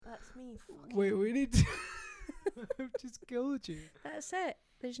me. Wait, we need to... I've just killed you. That's it.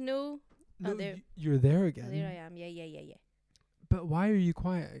 There's no... No, there. You're there Oh, again. there I am. Yeah. But why are you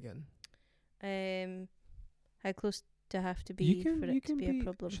quiet again? How close do I have to be for it to be a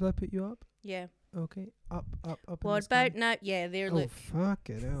problem? Shall I put you up? Yeah. Okay. Up. What in the about sky. now? Yeah, there, Oh, look. fuck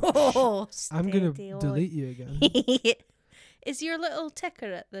it out. Oh, I'm going steady to on. delete you again. Is your little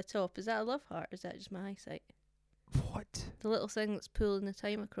ticker at the top, is that a love heart or is that just my eyesight? What? The little thing that's pulling the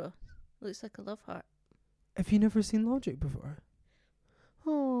time across. Looks like a love heart. Have you never seen Logic before?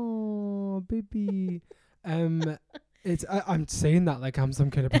 Oh, baby. I'm saying that like I'm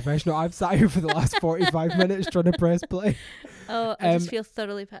some kind of professional. I've sat here for the last 45 minutes trying to press play. Oh, I just feel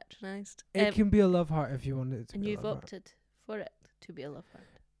thoroughly patronised. It can be a love heart if you want it to and be a you've love heart. opted for it to be a love heart.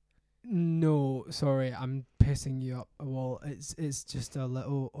 No, sorry, I'm pissing you up. Well, it's just a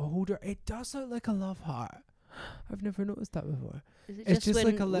little older. It does look like a love heart. I've never noticed that before. Is it It's just when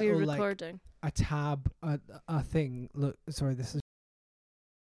like a little, we're like, recording? A tab, a thing. Look, sorry, this is...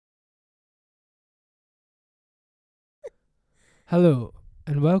 Hello,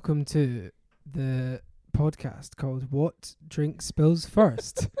 and welcome to the podcast called What Drink Spills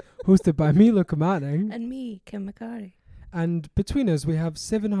First, hosted by me, Luca Manning. And me, Kim McCarty. And between us, we have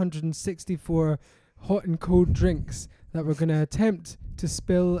 764 hot and cold drinks that we're going to attempt to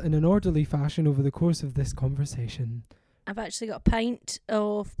spill in an orderly fashion over the course of this conversation. I've actually got a pint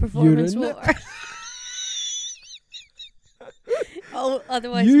of performance Urine. water. Oh,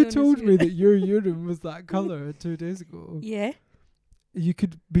 otherwise You known as told me urine. that your urine was that colour 2 days ago. Yeah. You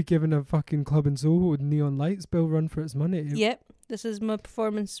could be given a fucking club in Soho with neon lights bill run for its money. Yep. This is my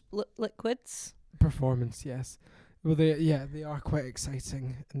performance liquids. Performance, yes. Well, they are quite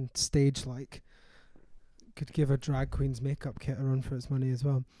exciting and stage-like. Could give a drag queen's makeup kit a run for its money as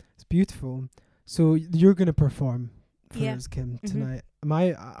well. It's beautiful. So you're going to perform for us, Kim, tonight.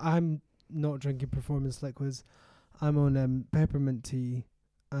 I'm not drinking performance liquids. I'm on peppermint tea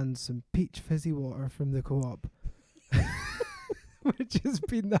and some peach fizzy water from the Co-op, which has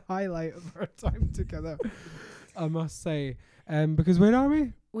been the highlight of our time together, I must say. Because where are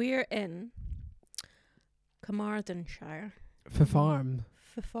we? We're in Carmarthenshire. For farm.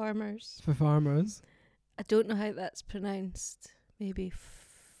 For farmers. For farmers. I don't know how that's pronounced. Maybe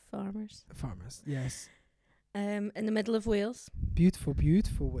farmers. Farmers, yes. In the middle of Wales. Beautiful,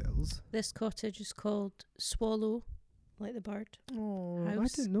 beautiful Wales. This cottage is called Swallow, like the bird. Oh, I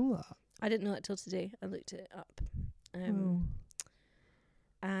House. didn't know that. I didn't know it till today. I looked it up. Oh.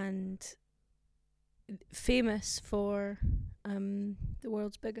 And famous for the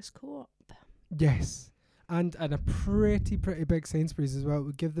world's biggest co-op. Yes. And a pretty big Sainsbury's as well. It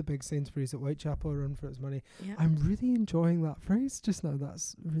would give the big Sainsbury's at Whitechapel a run for its money. Yeah. I'm really enjoying that phrase just now.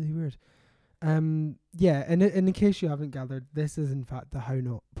 That's really weird. Yeah, and in case you haven't gathered, this is in fact the How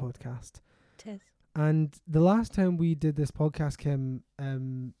Not podcast. Tis. And the last time we did this podcast, Kim,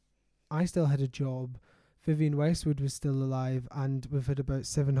 I still had a job. Vivienne Westwood was still alive, and we've had about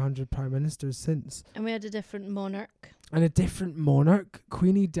 700 prime ministers since. And we had a different monarch. And a different monarch.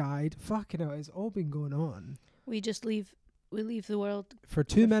 Queenie died. Fucking hell, it's all been going on. We leave the world For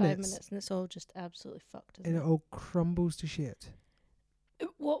 2 for minutes. 5 minutes, and it's all just absolutely fucked. And it all crumbles to shit.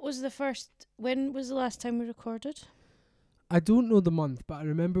 What was when was the last time we recorded? I don't know the month, but I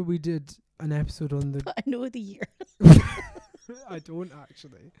remember we did an episode on the... But I know the year. I don't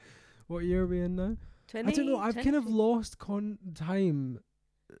actually. What year are we in now? 20, I don't know. I've kind of lost time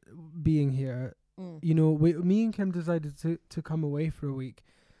being here. Mm. You know, me and Kim decided to come away for a week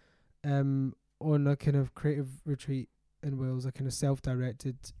on a kind of creative retreat in Wales, a kind of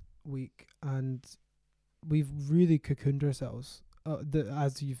self-directed week, and we've really cocooned ourselves.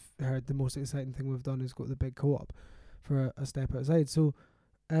 As you've heard, the most exciting thing we've done is go to the big Co-op for a step outside. So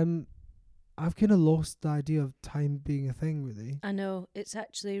I've kind of lost the idea of time being a thing, really. I know. It's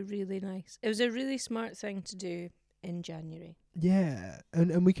actually really nice. It was a really smart thing to do in January. Yeah,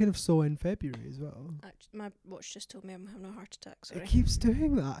 and we kind of saw in February as well. My watch just told me I'm having a heart attack, sorry. It keeps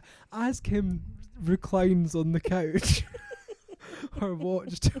doing that. As Kim reclines on the couch, her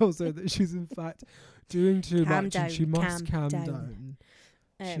watch tells her that she's in fact doing too Calm much down, and she must calm down. down.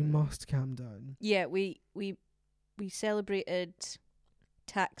 She must calm down. Yeah, we celebrated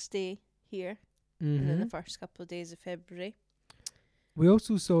Tax Day here and then the first couple of days of February. We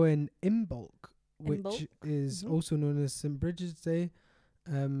also saw in Imbolc, which Imbolc. is also known as St. Bridget's Day.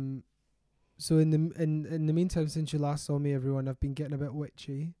 So in the meantime, since you last saw me, everyone, I've been getting a bit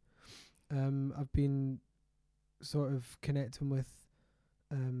witchy. I've been sort of connecting with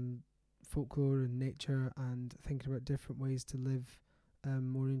folklore and nature and thinking about different ways to live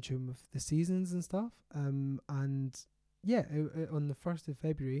more in tune with the seasons and stuff. And on the 1st of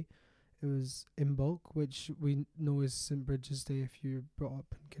February, it was Imbolc, which we know is St. Bridget's Day if you're brought up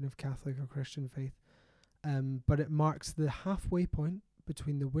in kind of Catholic or Christian faith. But it marks the halfway point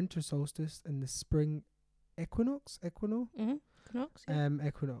between the winter solstice and the spring equinox. Equinox. Yeah.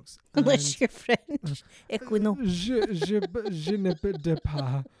 Equinox. Unless you're French. Equinox. Je ne peux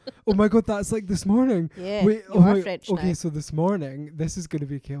pas. Oh my god, that's like this morning. Yeah. You are French now. Okay, so this morning, this is going to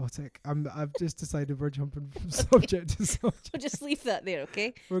be chaotic. I've just decided we're jumping from subject to subject. We'll just leave that there,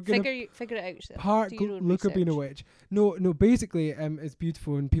 okay? We're gonna figure it out yourself. Park Luca being a witch. No. Basically, it's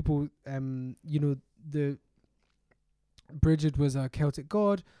beautiful, and people, the Bridget was a Celtic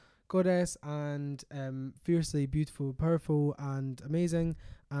goddess, and fiercely beautiful, powerful, and amazing.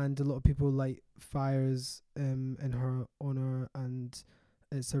 And a lot of people light fires in her honor, and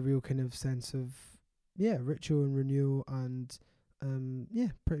it's a real kind of sense of ritual and renewal, and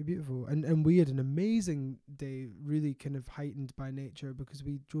pretty beautiful. And we had an amazing day, really kind of heightened by nature, because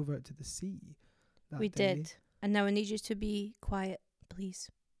we drove out to the sea. We did. And now I need you to be quiet, please.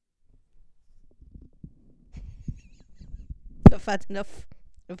 I've had enough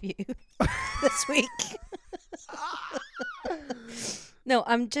of you this week. No,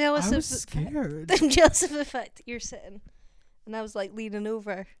 I'm jealous. I was scared. I'm jealous of the fact that you're sitting, and I was like leaning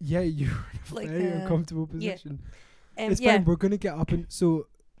over. Yeah, you're in a very uncomfortable position. Yeah. It's fine. We're gonna get up, and so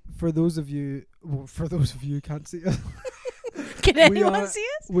for those of you who can't see us, can anyone see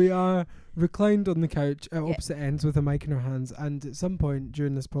us? We are reclined on the couch at opposite ends with a mic in our hands, and at some point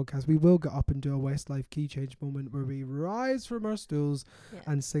during this podcast we will get up and do a Westlife key change moment where we rise from our stools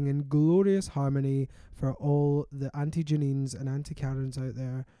and sing in glorious harmony for all the Auntie Janines and Auntie Karens out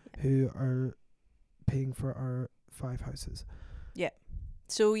there who are paying for our 5 houses. Yeah.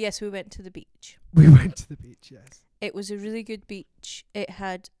 So yes, we went to the beach. We went to the beach, yes. It was a really good beach. It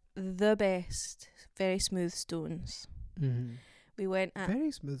had the best, very smooth stones. Mm-hmm. We went at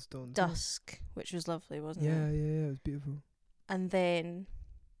very smooth stones, dusk, which was lovely, wasn't it? Yeah, it was beautiful. And then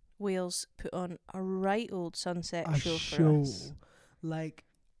Wales put on a right old sunset show for us. Like,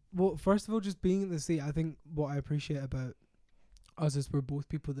 well, first of all, just being at the sea, I think what I appreciate about us is we're both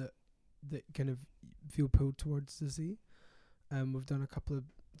people that kind of feel pulled towards the sea. We've done a couple of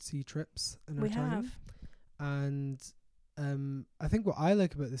sea trips in our time. We have. And I think what I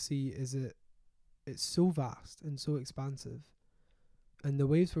like about the sea is it's so vast and so expansive. And the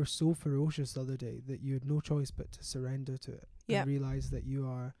waves were so ferocious the other day that you had no choice but to surrender to it and realise that you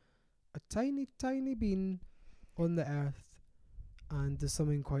are a tiny, tiny bean on the earth. And there's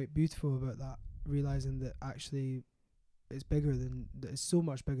something quite beautiful about that, realising that actually it's so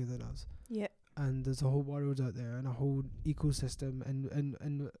much bigger than us. Yeah. And there's a whole world out there and a whole ecosystem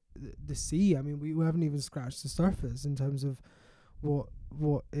and the sea. I mean, we haven't even scratched the surface in terms of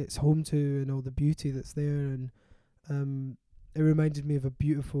what it's home to and all the beauty that's there. And it reminded me of a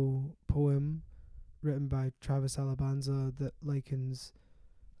beautiful poem written by Travis Alabanza that likens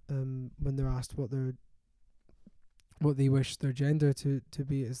when they're asked what they wish their gender to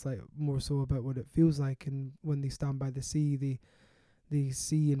be. It's like more so about what it feels like, and when they stand by the sea, they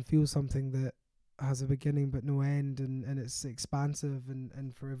see and feel something that has a beginning but no end, and it's expansive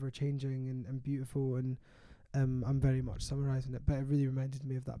and forever changing and beautiful. And I'm very much summarising it, but it really reminded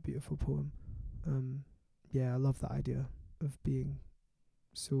me of that beautiful poem. I love that idea of being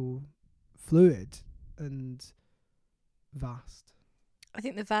so fluid and vast. I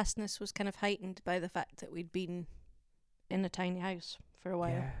think the vastness was kind of heightened by the fact that we'd been in a tiny house for a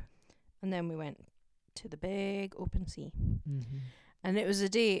while, and then we went to the big open sea. Mm-hmm. And it was a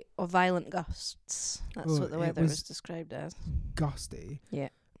day of violent gusts. That's what the weather was described as. Gusty. Yeah.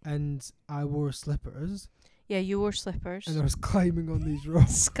 And I wore slippers. Yeah, you wore slippers. And I was climbing on these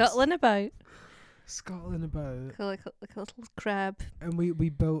rocks. Scuttling about. Like a little crab. And we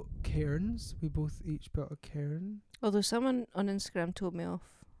built cairns. We both each built a cairn. Although someone on Instagram told me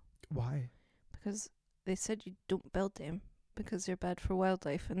off. Why? Because they said you don't build them because they're bad for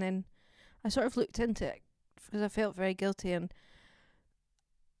wildlife. And then I sort of looked into it because I felt very guilty, and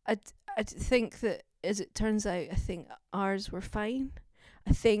I think that, as it turns out, I think ours were fine.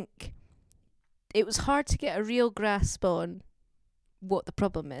 I think it was hard to get a real grasp on what the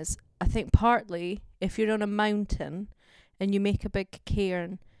problem is. I think partly, if you're on a mountain and you make a big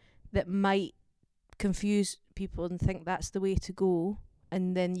cairn that might confuse people and think that's the way to go,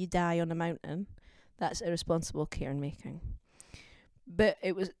 and then you die on a mountain, that's irresponsible cairn making. But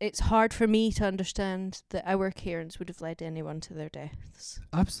it's hard for me to understand that our cairns would have led anyone to their deaths.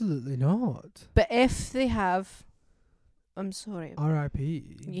 Absolutely not. But if they have, I'm sorry.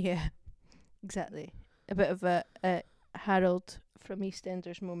 R.I.P. Yeah, exactly. A bit of a Harold from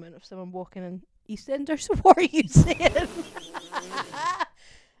EastEnders moment of someone walking in EastEnders. What are you saying?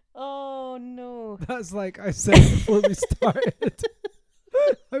 Oh no. That's like I said before we started.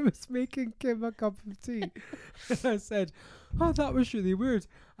 I was making Kim a cup of tea. And I said, oh, that was really weird.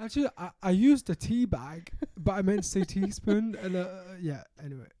 Actually, I used a tea bag, but I meant to say teaspoon. And yeah,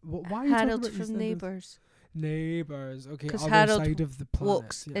 anyway. Why are you Harold talking about from EastEnders? Neighbours. Neighbours. Okay, Because other Harold side of the planet.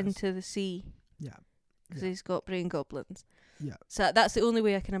 walks yes. into the sea. Yeah. Because Yeah. he's got brain goblins. Yeah. So that's the only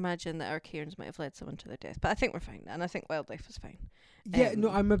way I can imagine that our cairns might have led someone to their death. But I think we're fine. And I think wildlife is fine. Yeah, no,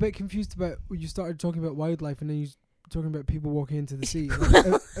 Um, I'm a bit confused about you started talking about wildlife and then you talking about people walking into the sea. Like,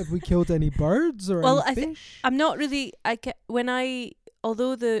 have we killed any birds or Well, any fish? I'm not really.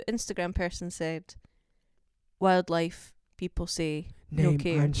 Although the Instagram person said wildlife, people say no Name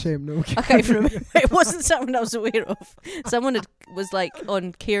cairns. and shame, no I can't even remember. It wasn't someone I was aware of. Someone was like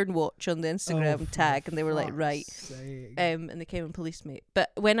on Cairn Watch on the Instagram tag, and they were like, right. And they came and policed me.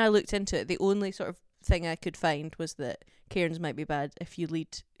 But when I looked into it, the only sort of thing I could find was that cairns might be bad if you lead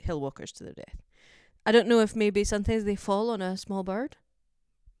hill walkers to their death. I don't know if maybe sometimes they fall on a small bird.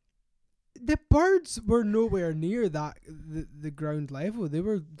 The birds were nowhere near the ground level. They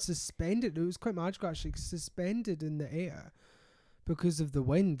were suspended. It was quite magical, actually, suspended in the air because of the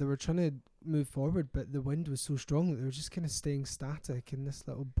wind. They were trying to move forward, but the wind was so strong that they were just kind of staying static in this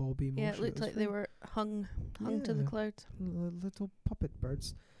little bobby motion. Yeah, it looked like they were hung to the Yeah. clouds. Little puppet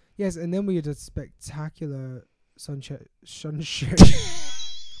birds. Yes, and then we had a spectacular sunshine.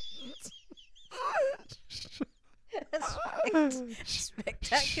 That's right.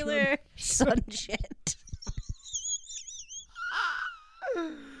 Spectacular sunset.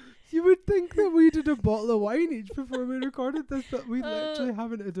 You would think that we did a bottle of wine each before we recorded this, but we literally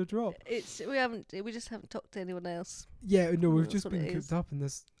haven't had a drop. We just haven't talked to anyone else. Yeah, no, we've That's just what been it is. cooked up in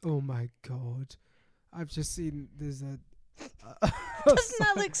this. Oh my god. I've just seen there's a Doesn't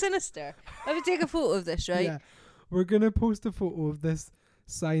that look sinister? I would take a photo of this, right? Yeah. We're going to post a photo of this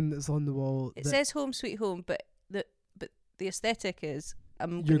sign that's on the wall. It that says "Home Sweet Home," but the aesthetic is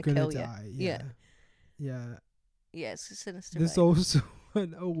I'm you're gonna going to kill die. you. Yeah. Yeah. Yeah, it's a sinister. There's vibe. also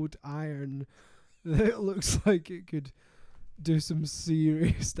an old iron that looks like it could do some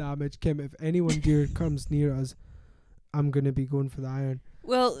serious damage. Kim, if anyone dear comes near us, I'm going to be going for the iron.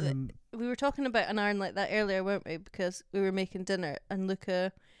 Well, we were talking about an iron like that earlier, weren't we? Because we were making dinner, and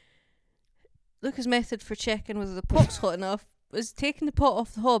Luca's method for checking whether the pot's hot enough was taking the pot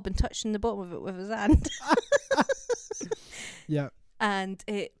off the hob and touching the bottom of it with his hand. Yeah. And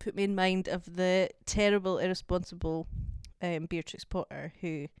it put me in mind of the terrible, irresponsible Beatrix Potter,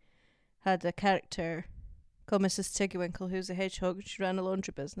 who had a character called Mrs. Tiggywinkle, who's a hedgehog, and she ran a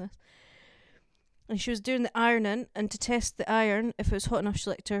laundry business. And she was doing the ironing, and to test the iron, if it was hot enough, she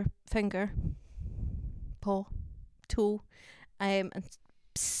licked her finger, paw, toe, and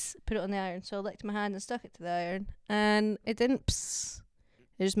put it on the iron. So I licked my hand and stuck it to the iron, and it didn't pss.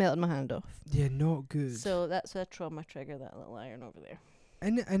 It just melted my hand off. Yeah, not good. So that's a trauma trigger, that little iron over there.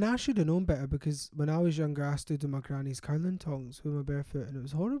 And I should have known better, because when I was younger, I stood in my granny's curling tongs with my bare foot, and it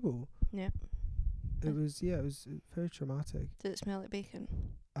was horrible. Yeah. It was very traumatic. Did it smell like bacon?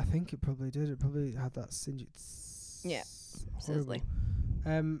 I think it probably did. It probably had that singy. Yeah. Horrible.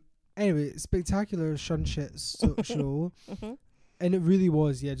 Sizzly. Anyway, spectacular sunshit show. Mm-hmm. And it really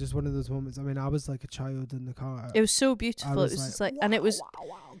was, just one of those moments. I mean, I was like a child in the car. It was so beautiful. It was just like, and it was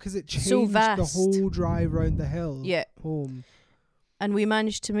wow, because it changed so the vast. whole drive round the hill. Yeah. Home. And we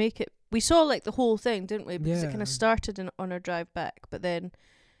managed to make it. We saw like the whole thing, didn't we? Because it kind Yeah. of started on our drive back, but then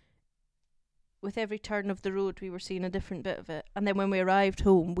with every turn of the road, we were seeing a different bit of it. And then when we arrived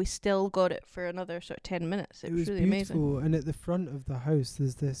home, we still got it for another sort of 10 minutes. It was really beautiful. amazing. And at the front of the house,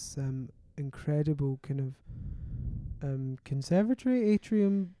 there's this incredible kind of conservatory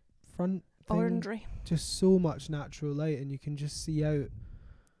atrium front thing. Orangery. Just so much natural light, and you can just see out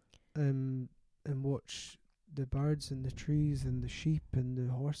and watch the birds and the trees and the sheep and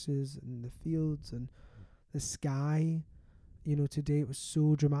the horses and the fields and the sky. You know, today it was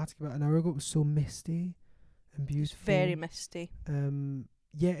so dramatic. About an hour ago, it was so misty and beautiful. Very misty.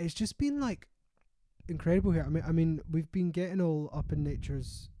 Yeah, it's just been like incredible here. I mean, we've been getting all up in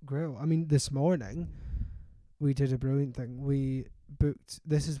nature's grill. I mean, this morning we did a brilliant thing. We booked.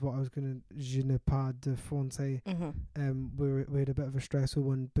 This is what I was gonna. Je ne pas de français. Mm-hmm. We had a bit of a stressful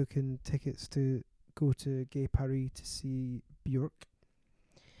one booking tickets to go to Gay Paris to see Björk.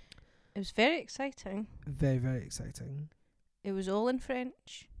 It was very exciting. Very, very exciting. It was all in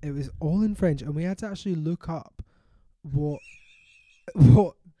French. It was all in French, and we had to actually look up what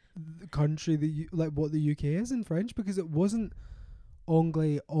the country what the UK is in French, because it wasn't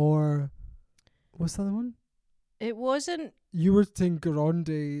Anglais or what's the other one? It wasn't. You were saying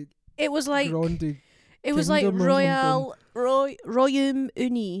Grande. It was like Grande. it was like Kingdom or Royum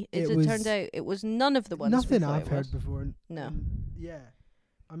Uni. It It was turned out it was none of the ones. Nothing we thought I've it was. heard before. No. Yeah.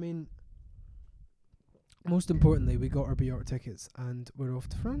 I mean, most importantly, we got our Bjork tickets and we're off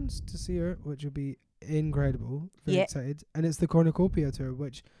to France to see her, which will be incredible. Very Yeah. excited. And it's the Cornucopia tour,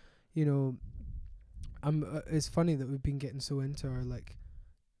 which, you know, it's funny that we've been getting so into our like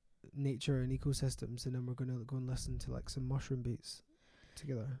nature and ecosystems, and then we're gonna go and listen to like some mushroom beats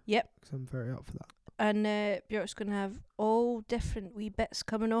together. Yep. 'Cause I'm very up for that. And Björk's going to have all different wee bits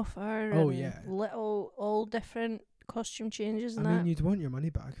coming off her. Oh, and yeah. Little, all different costume changes I and mean, that. you'd want your money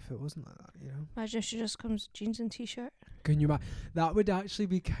back if it wasn't like that, you know? Imagine if she just comes jeans and t-shirt. Can you that would actually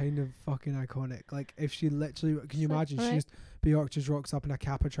be kind of fucking iconic. Like, if she literally... Can you It's like, imagine? She right. just... Bjork just rocks up in a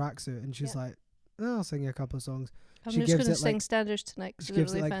Kappa tracksuit and she's Yeah. like, oh, I'll sing you a couple of songs. I'm She just gives going to it, sing like- standards tonight because She I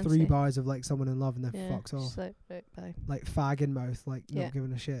gives really it like fancy. 3 bars of like someone in love and then Yeah, fucks off. she's like, right, bye. Like fag in mouth, like Yeah. not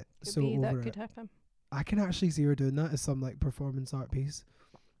giving a shit. Could So be, that over could it. happen. I can actually see her doing that as some like performance art piece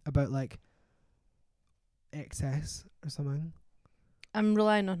about like excess or something. I'm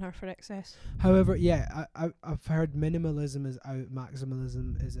relying on her for excess. However, yeah, I've heard minimalism is out,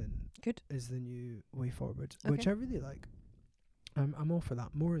 maximalism is in. Good. Is the new way forward, Okay. which I really like. I'm all for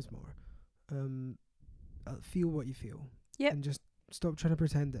that. More is more. Feel what you feel. Yep. And just stop trying to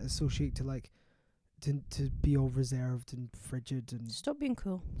pretend that it's so chic to like to be all reserved and frigid and Stop being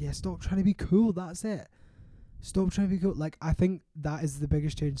cool. yeah, stop trying to be cool. That's it. Stop trying to be cool. Like, I think that is the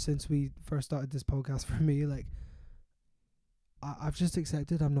biggest change since we first started this podcast for me. Like, I've just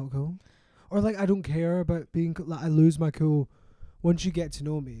accepted I'm not cool. Or, like, I don't care about being cool. Like, I lose my cool. Once you get to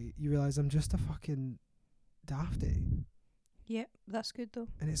know me, you realise I'm just a fucking dafty. Yep, that's good though.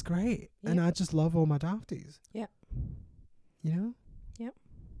 And it's great. And Yep. I just love all my dafties. Yep. You know?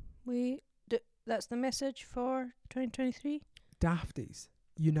 That's the message for 2023. Dafties.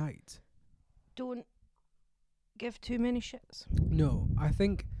 Unite. Don't give too many shits. No, I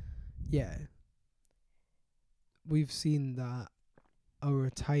think, yeah, we've seen that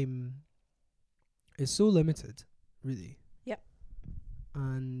our time is so limited, really. Yep.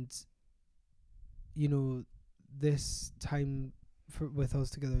 And, you know, this time with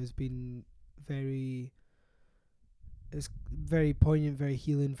us together has been it's very poignant, very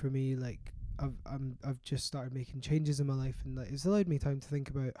healing for me. Like, I've just started making changes in my life, and like it's allowed me time to think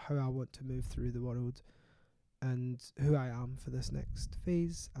about how I want to move through the world and who I am for this next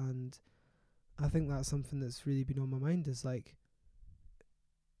phase. And I think that's something that's really been on my mind, is like,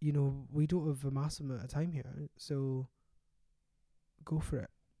 you know, we don't have a massive amount of time here, so go for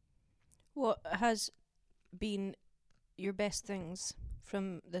it. What has been your best things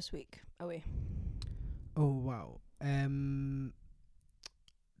from this week away? Oh wow.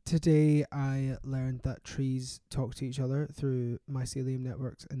 Today I learned that trees talk to each other through mycelium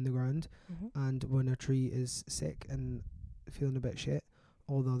networks in the ground, and when a tree is sick and feeling a bit shit,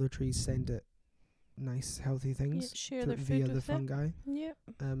 all the other trees send it nice, healthy things Share their via food the with it. fungi. Yep.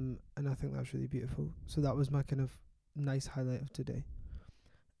 And I think that's really beautiful. So that was my kind of nice highlight of today.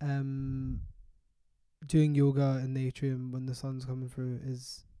 Doing yoga in the atrium when the sun's coming through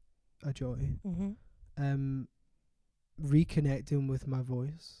is a joy. Reconnecting with my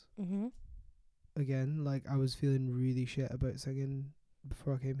voice again. Like, I was feeling really shit about singing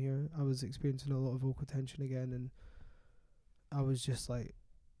before I came here. I was experiencing a lot of vocal tension again, and I was just like,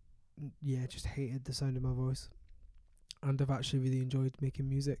 just hated the sound of my voice. And I've actually really enjoyed making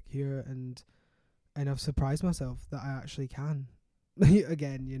music here, and I've surprised myself that I actually can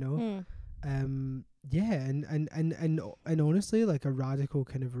again, you know. And honestly, like a radical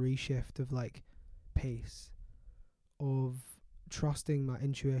kind of reshift of like pace, of trusting my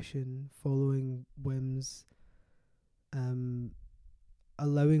intuition, following whims,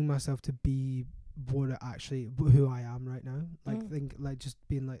 allowing myself to be who I am right now. Like just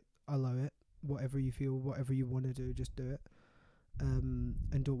being like, allow it, whatever you feel, whatever you want to do, just do it. And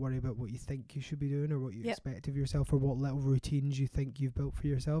don't worry about what you think you should be doing or what you expect of yourself or what little routines you think you've built for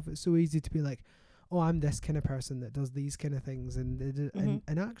yourself. It's so easy to be like, oh, I'm this kind of person that does these kind of things,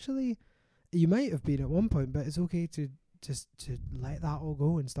 and actually you might have been at one point, but it's okay to just to let that all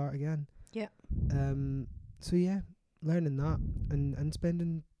go and start again. So yeah, learning that and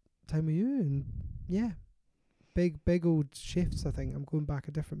spending time with you, and big old shifts. I think I'm going back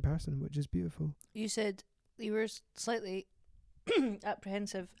a different person, which is beautiful. You said you were slightly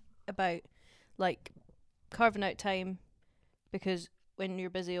apprehensive about like carving out time, because when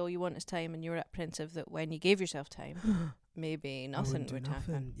you're busy all you want is time, and you were apprehensive that when you gave yourself time maybe nothing would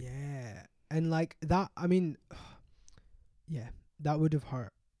happen. Yeah. And like that, I mean, that would have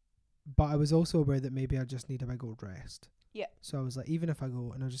hurt. But I was also aware that maybe I just need a big old rest. Yep. So I was like, even if I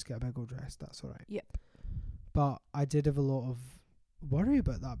go and I just get a big old dress, that's alright. Yep. But I did have a lot of worry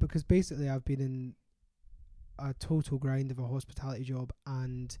about that, because basically I've been in a total grind of a hospitality job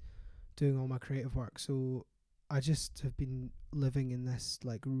and doing all my creative work. So I just have been living in this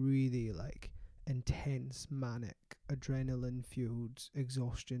like really like intense, manic, adrenaline fueled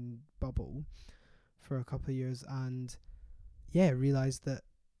exhaustion bubble for a couple of years, and realised that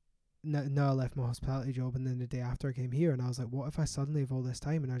now I left my hospitality job, and then the day after I came here, and I was like, what if I suddenly have all this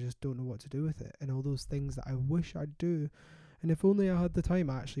time and I just don't know what to do with it, and all those things that I wish I'd do, and if only I had the time,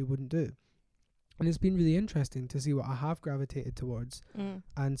 I actually wouldn't do. And it's been really interesting to see what I have gravitated towards.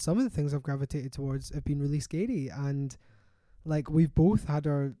 And some of the things I've gravitated towards have been really scary. And like, we've both had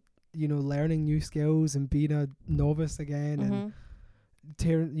our, learning new skills and being a novice again, and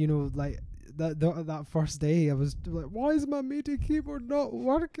tearing, like that first day I was like, why is my MIDI keyboard not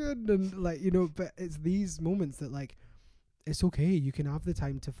working? And like, but it's these moments that like, it's okay, you can have the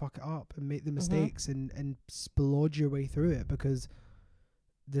time to fuck it up and make the mistakes and splodge your way through it, because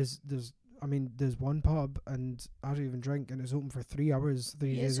there's one pub, and I don't even drink, and it's open for 3 hours,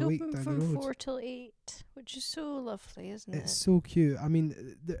 3 days a week down the road. It's open from 4 till 8, which is so lovely, isn't it? It's so cute. I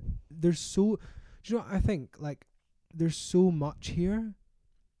mean, there's so... Do you know what I think? Like, there's so much here.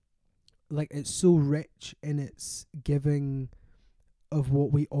 Like, it's so rich in its giving of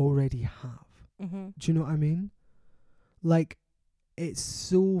what we already have. Do you know what I mean? Like, it's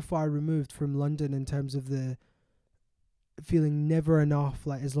so far removed from London in terms of the feeling never enough.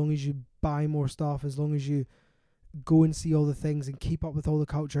 Like, as long as you buy more stuff, as long as you go and see all the things and keep up with all the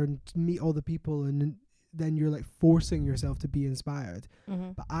culture and meet all the people, and then you're like forcing yourself to be inspired.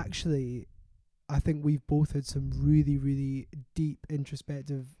 But actually, I think we've both had some really, really deep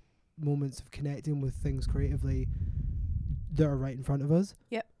introspective moments of connecting with things creatively that are right in front of us.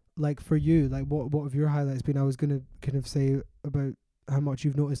 Yep. Like, for you, like, what have your highlights been? I was gonna kind of say about how much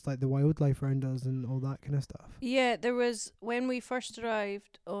you've noticed like the wildlife around us and all that kind of stuff. Yeah, there was, when we first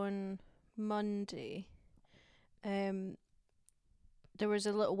arrived on Monday, there was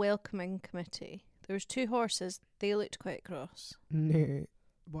a little welcoming committee. There was 2 horses. They looked quite cross. Nah.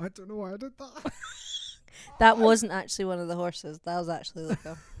 Well, I don't know why I did that. That wasn't actually one of the horses. That was actually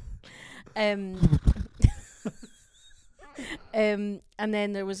Luca. And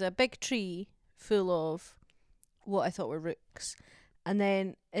then there was a big tree full of what I thought were rooks. And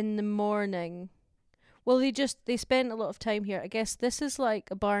then in the morning, well, they spent a lot of time here. I guess this is like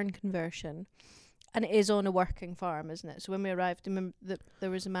a barn conversion, and it is on a working farm, isn't it? So when we arrived, remember that there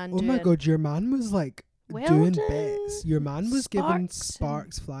was a man doing... Oh my God, your man was like doing bits. Your man was giving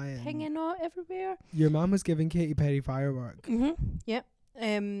sparks flying. Hanging out everywhere. Your man was giving Katy Perry firework. Yep.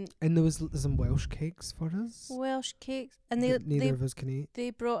 And there was some Welsh cakes for us. Welsh cakes. And neither of us can eat.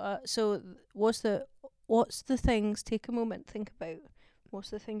 They brought so what's the things, take a moment, think about what's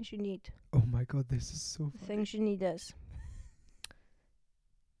the things you need. Oh my God, this is so funny. The things you need is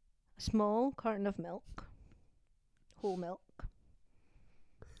a small carton of milk, whole milk,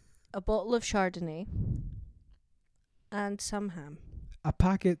 a bottle of Chardonnay, and some ham. A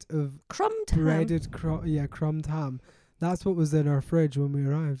packet of breaded crumbed ham. That's what was in our fridge when we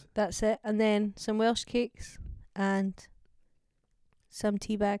arrived. That's it. And then some Welsh cakes and some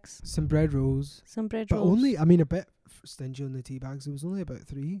tea bags. Some bread rolls. But only, I mean, a bit stingy on the tea bags. It was only about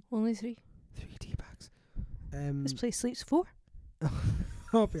 3. Only 3. 3 tea bags. This place sleeps 4.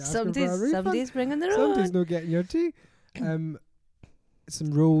 I'll be asking for a refund. Somebody's bringing their own. Somebody's not getting your tea. Some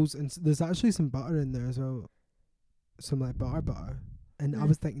rolls, and there's actually some butter in there as well. Some like butter. And I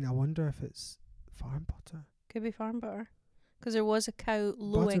was thinking, I wonder if it's farm butter. Could be farm butter, because there was a cow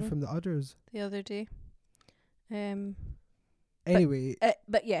lowing butter from the udders the other day. Anyway,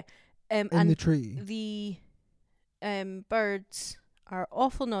 but yeah, in and the tree, the birds are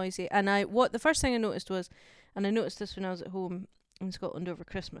awful noisy. And the first thing I noticed was, and I noticed this when I was at home in Scotland over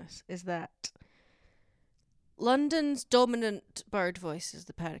Christmas, is that London's dominant bird voice is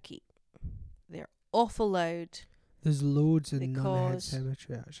the parakeet. They're awful loud. There's loads in Nunhead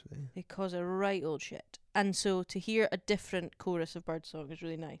Cemetery, actually. They cause a right old shit. And so to hear a different chorus of birdsong is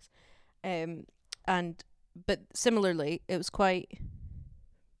really nice. But similarly, it was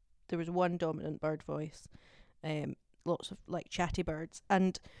there was one dominant bird voice. Lots of like chatty birds.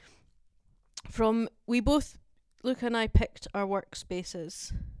 And Luca and I picked our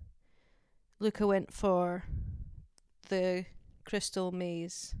workspaces. Luca went for the Crystal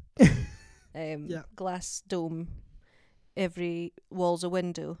Maze glass dome. Every wall's a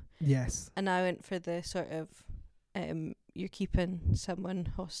window. Yes. And I went for the sort of you're keeping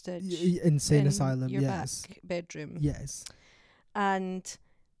someone hostage insane in asylum. your Yes. back bedroom. Yes. And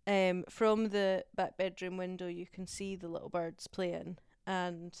from the back bedroom window, you can see the little birds playing.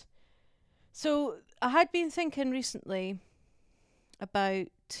 And so I had been thinking recently about.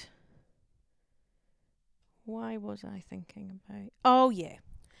 Why was I thinking about? Oh, yeah.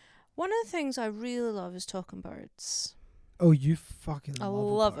 One of the things I really love is talking birds. Oh, you fucking I love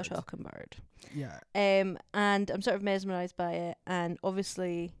love a bird. talking bird. Yeah. And I'm sort of mesmerised by it. And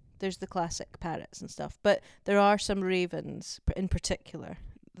obviously, there's the classic parrots and stuff, but there are some ravens in particular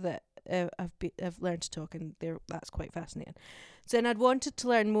that I've learned to talk, and that's quite fascinating. So then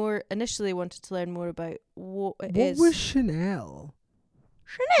initially wanted to learn more about what it is. What was Chanel?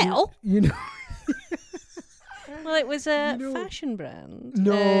 Chanel? You know. Well, it was a You know- fashion brand.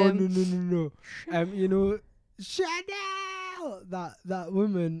 No. You know, Chanel. That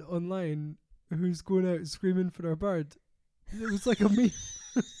woman online who's going out screaming for her bird. It was like a meme.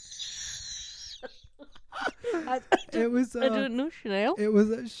 It was. I don't know Chanel. It was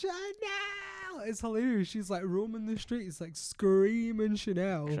a Chanel. It's hilarious. She's like roaming the streets, like screaming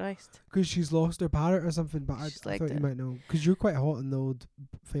Chanel Christ. because she's lost her parrot or something. But I She's thought like you that. might know because you're quite hot on the old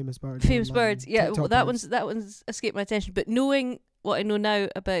famous birds. Famous online, birds. Yeah, TikTok well, birds. that one's escaped my attention. But knowing what I know now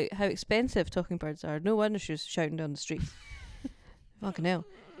about how expensive talking birds are, no wonder she was shouting down the street. Fucking hell.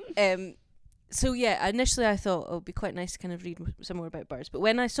 So yeah, initially I thought it would be quite nice to kind of read some more about birds. But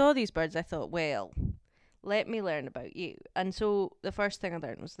when I saw these birds, I thought, well, let me learn about you. And so the first thing I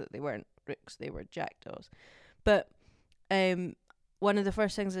learned was that they weren't rooks, they were jackdaws. But one of the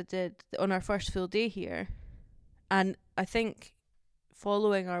first things I did on our first full day here, and I think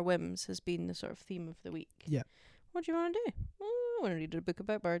following our whims has been the sort of theme of the week. Yeah. What do you want to do? Oh, I want to read a book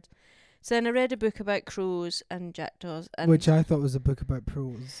about birds. So then I read a book about crows and jackdaws. And Which I thought was a book about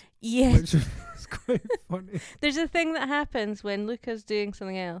pros. yeah, Which was quite funny. there's a thing that happens when Luca's doing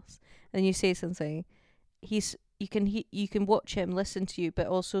something else and you say something. You can watch him listen to you, but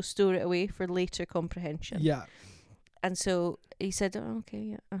also store it away for later comprehension. Yeah. And so he said, "Oh,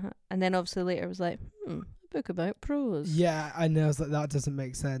 okay, yeah, and then obviously later was like, a book about prose. Yeah, I know. I was like, that doesn't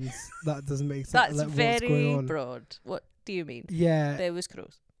make sense. That doesn't make sense. That's like, what's very going on? broad. What do you mean? Yeah. There was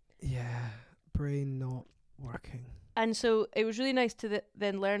crows. Yeah. Brain not working. And so it was really nice to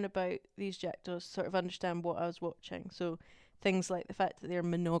then learn about these jackdaws, sort of understand what I was watching. So things like the fact that they're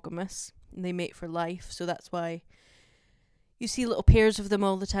monogamous and they mate for life. So that's why you see little pairs of them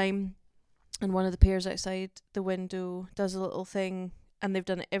all the time. And one of the pairs outside the window does a little thing, and they've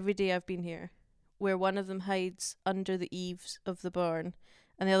done it every day I've been here, where one of them hides under the eaves of the barn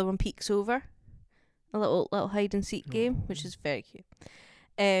and the other one peeks over. A little hide and seek game, which is very cute.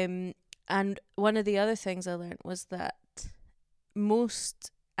 And one of the other things I learnt was that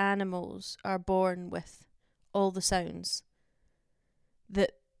most animals are born with all the sounds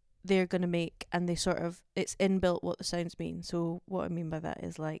that they're going to make, and they sort of, it's inbuilt what the sounds mean. So what I mean by that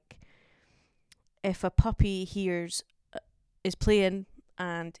is, like, if a puppy is playing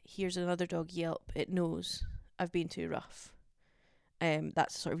and hears another dog yelp, it knows I've been too rough.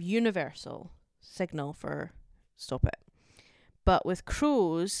 That's a sort of universal signal for stop it. But with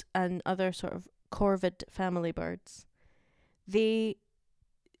crows and other sort of corvid family birds, they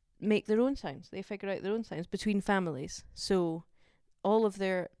make their own sounds. They figure out their own sounds between families. So all of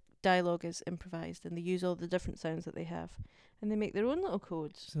their dialogue is improvised, and they use all the different sounds that they have, and they make their own little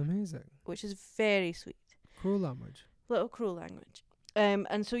codes. It's amazing. Which is very sweet. Crow language. Little crow language.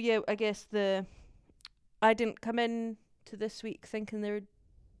 And so yeah, I guess I didn't come in to this week thinking there would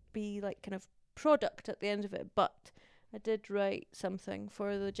be like kind of product at the end of it, but I did write something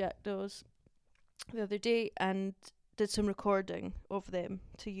for the jackdaws the other day and did some recording of them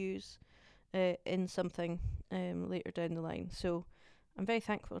to use in something later down the line. So I'm very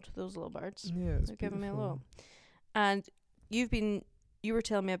thankful to those little birds. Yeah, it's They're giving me a lot. beautiful. And you were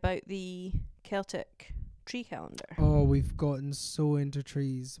telling me about the Celtic tree calendar. Oh, we've gotten so into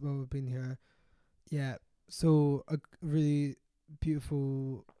trees while we've been here. Yeah. So a really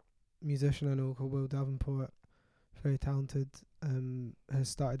beautiful musician I know called Will Davenport, very talented, has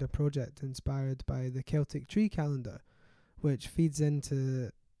started a project inspired by the Celtic tree calendar, which feeds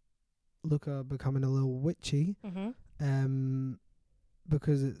into Luca becoming a little witchy, Mm-hmm.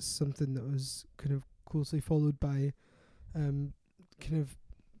 because it's something that was kind of closely followed by kind of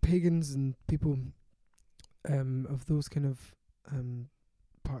pagans and people of those kind of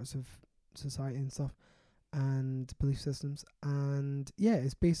parts of society and stuff and belief systems. And yeah,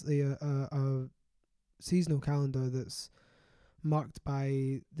 it's basically a seasonal calendar that's marked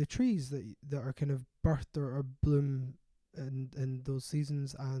by the trees that are kind of birthed or bloom in those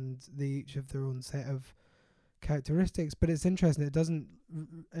seasons, and they each have their own set of characteristics. But it's interesting,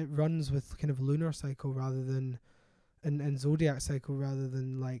 it runs with kind of lunar cycle rather than and zodiac cycle rather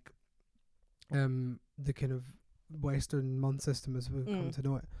than like the kind of Western month system as we've come to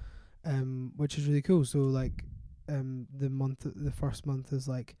know it, which is really cool. So like the first month is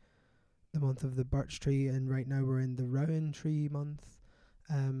like the month of the birch tree, and right now we're in the rowan tree month.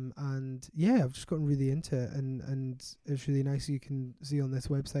 And yeah, I've just gotten really into it, and it's really nice. You can see on this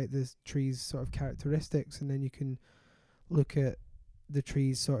website the trees' sort of characteristics, and then you can look at the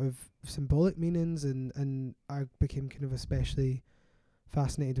trees' sort of symbolic meanings, and I became kind of especially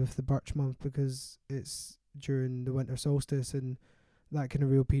fascinated with the birch month because it's during the winter solstice and that kind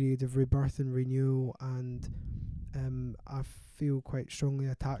of real period of rebirth and renewal, and I feel quite strongly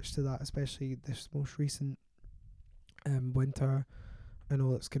attached to that, especially this most recent winter and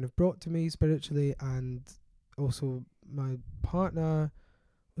all it's kind of brought to me spiritually. And also my partner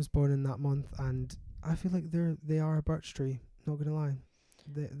was born in that month, and I feel like they are a birch tree, not gonna lie.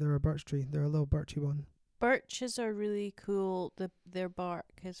 They're a birch tree. They're a little birchy one. Birches are really cool. Their bark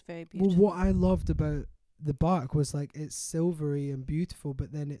is very beautiful. Well, what I loved about the bark was like it's silvery and beautiful,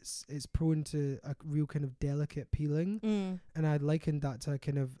 but then it's prone to a real kind of delicate peeling. And I likened that to a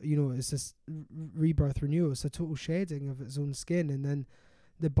kind of, it's this rebirth renewal. It's a total shedding of its own skin, and then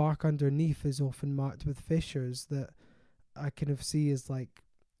the bark underneath is often marked with fissures that I kind of see as like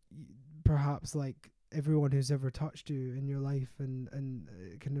perhaps like everyone who's ever touched you in your life and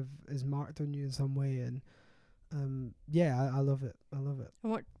it kind of is marked on you in some way. And I love it. I love it.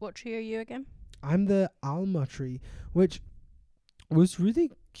 And what tree are you again? I'm the Alma tree, which was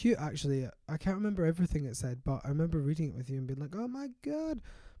really cute actually. I can't remember everything it said, but I remember reading it with you and being like, oh my god,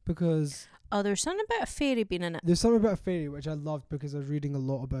 because there's something about a fairy being in it. There's something about a fairy which I loved because I was reading a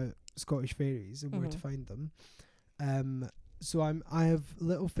lot about Scottish fairies and where to find them. So I have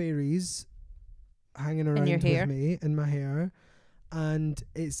little fairies hanging around with me in my hair, and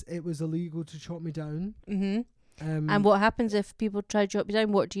it was illegal to chop me down. And what happens if people try to chop you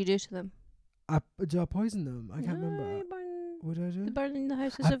down? What do you do to them? Do I poison them? I can't remember. What do I do? They burn the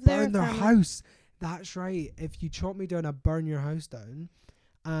houses I of their burn their family. house. That's right. If you chop me down, I burn your house down.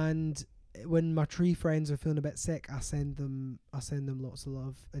 And when my tree friends are feeling a bit sick, I send them lots of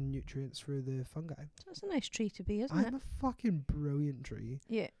love and nutrients through the fungi. That's a nice tree to be, isn't it? I'm a fucking brilliant tree.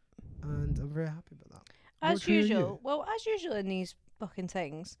 Yeah. And I'm very happy about that. As usual. Well, as usual in these fucking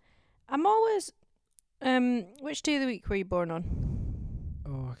things, I'm always. Which day of the week were you born on?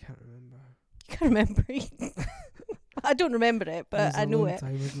 Oh, I can't remember. You can't remember. I don't remember it, but I know it.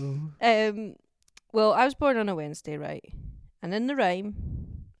 Time ago. Well, I was born on a Wednesday, right? And in the rhyme,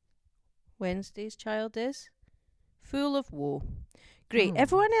 Wednesday's child is full of woe. Great.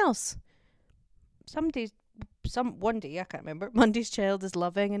 Everyone else. One day, I can't remember. Monday's child is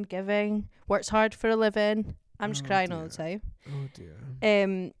loving and giving, works hard for a living. I'm just crying all the time. Oh dear.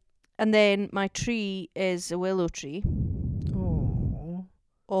 And then my tree is a willow tree.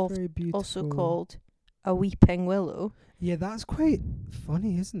 Oh, very beautiful. Also called a weeping willow. Yeah, that's quite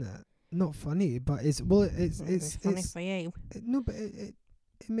funny, isn't it? Not funny, but it's funny for you. No, but it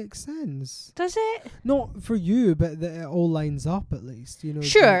makes sense. Does it? Not for you, but that it all lines up at least.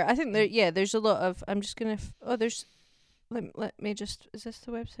 Sure, I think there's a lot of. I'm just gonna. There's. Let me just. Is this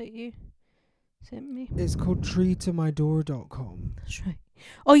the website you sent me? It's called treetomydoor.com. That's right.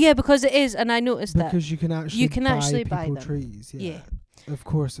 Oh yeah, because it is, and I noticed that because you can actually buy people trees. Yeah. Of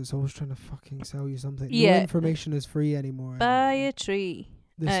course, it's always trying to fucking sell you something. Yeah. No information is free anymore. Buy a tree.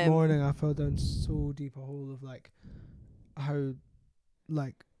 This morning I fell down so deep a hole of like how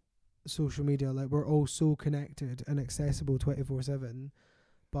like social media, like we're all so connected and accessible 24/7,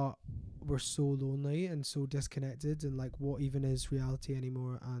 but we're so lonely and so disconnected, and like what even is reality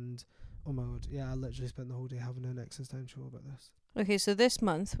anymore. And oh my god, yeah, I literally spent the whole day having an existential about this. Okay, so this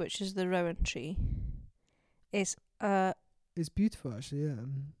month, which is the rowan tree, is it's beautiful actually, yeah.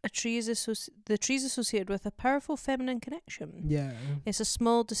 The tree is associated with a powerful feminine connection. Yeah. It's a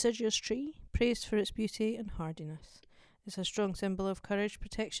small deciduous tree, praised for its beauty and hardiness. It's a strong symbol of courage,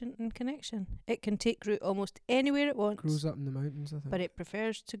 protection and connection. It can take root almost anywhere it wants. Grows up in the mountains, I think. But it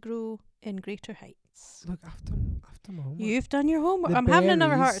prefers to grow in greater heights. Look, I've done my homework. You've done your homework. I'm having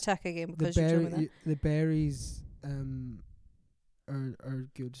another heart attack again because you told me that. The berries are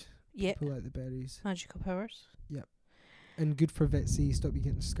good. Yeah. Pull out the berries. Magical powers. Yep. And good for Vit C, stop you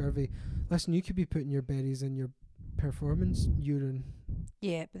getting scurvy. Listen, you could be putting your berries in your performance urine.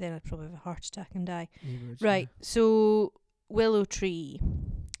 Yeah, but then I'd probably have a heart attack and die. You would, right, yeah. So willow tree.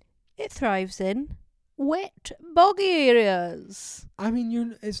 It thrives in wet, boggy areas. I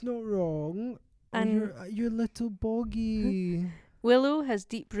mean, it's not wrong. And you're a little boggy. Willow has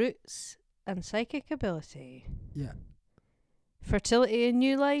deep roots and psychic ability. Yeah. Fertility and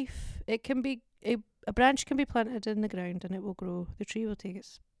new life. It can be a branch can be planted in the ground and it will grow. The tree will take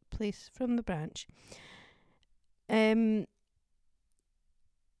its place from the branch. You're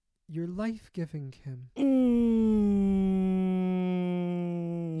life-giving, Kim.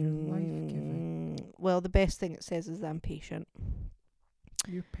 You're life-giving. Well, the best thing it says is that I'm patient.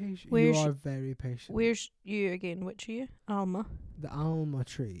 You're patient. Where's You are very patient. Where's you again? Which are you? Alma. The Alma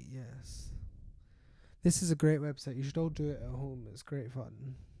tree, yes. This is a great website. You should all do it at home. It's great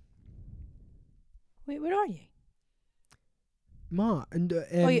fun. Wait, where are you? March, and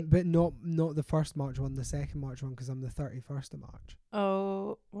yeah. but not the 1st March one, the 2nd March one, because I'm the 31st of March.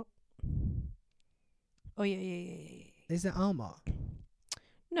 Oh, what? Oh yeah. Is it Alma?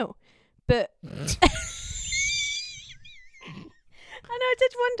 No, but I know. I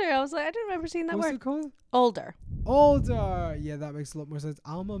did wonder. I was like, I don't remember seeing that What's word. it called? Alder. Alder. Yeah, that makes a lot more sense.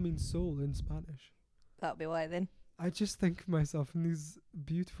 Alma means soul in Spanish. That'll be why then. I just think of myself in these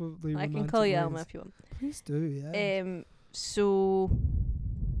beautifully I romantic can call you ways. Alma if you want. Please do, yeah. So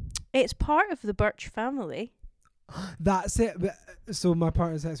it's part of the Birch family. That's it. But, so my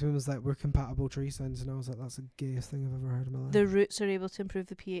partner's ex-woman was like, we're compatible tree sounds, and I was like, that's the gayest thing I've ever heard in my life. The roots are able to improve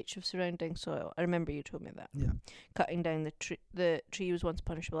the pH of surrounding soil. I remember you told me that. Yeah. Cutting down the tree was once a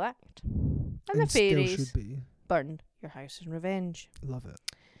punishable act. And the And still fairies should be. burned your house in revenge. Love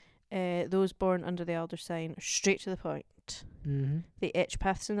it. Those born under the alder sign are straight to the point. Mm-hmm. They etch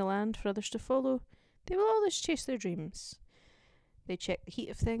paths in the land for others to follow. They will always chase their dreams. They check the heat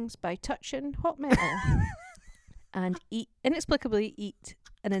of things by touching hot metal and inexplicably eat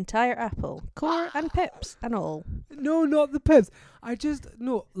an entire apple, core and pips and all. No, not the pips.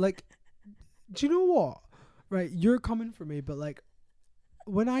 No, like, do you know what? Right, you're coming for me, but like,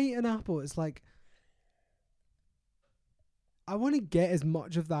 when I eat an apple, it's like, I want to get as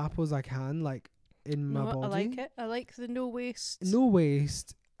much of the apple as I can, like, in my body. I like it. I like the no waste. No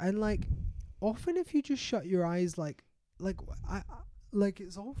waste. And like, often if you just shut your eyes, like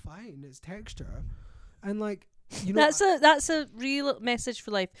it's all fine. It's texture. And like, you know, that's a real message for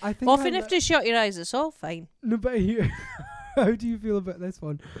life. I think Often if you shut your eyes, it's all fine. No, but here, how do you feel about this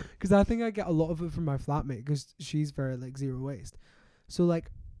one? Because I think I get a lot of it from my flatmate, because she's very like zero waste. So like,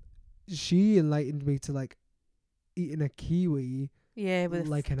 she enlightened me to like eating a kiwi, Yeah, with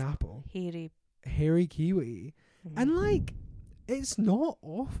like an apple, hairy kiwi, and like, it's not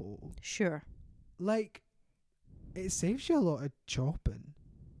awful. Sure. Like, it saves you a lot of chopping.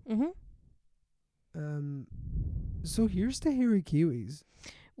 So here's to hairy kiwis.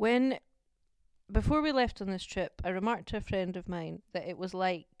 Before we left on this trip, I remarked to a friend of mine that it was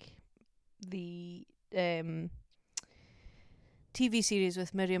like the TV series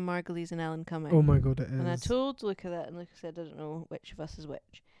with Miriam Margolyes and Alan Cumming. Oh my god, it is. And I told Luca that, and Luca said, I don't know which of us is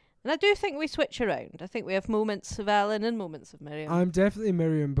which. And I do think we switch around. I think we have moments of Alan and moments of Miriam. I'm definitely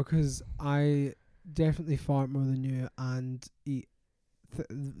Miriam, because I definitely fart more than you and eat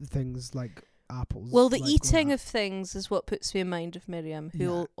things like apples. Well, the like eating that. of things is what puts me in mind of Miriam, who Yeah.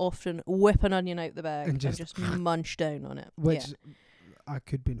 will often whip an onion out the bag And and just just munch down on it. Which I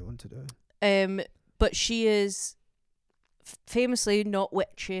could be known to do. But she is famously not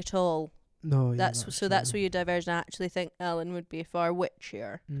witchy at all. No, yeah, That's that's that's true. where you diverge. And I actually think Alan would be far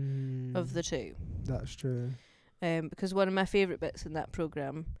witchier of the two. That's true. Because one of my favourite bits in that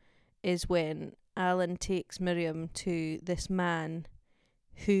programme is when Alan takes Miriam to this man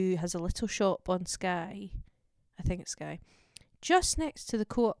who has a little shop on Skye, I think it's Skye, just next to the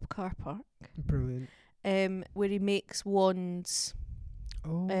Co-op car park, Brilliant. where he makes wands,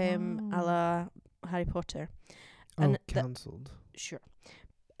 Oh, a wow. la Harry Potter. Oh, and cancelled. Sure.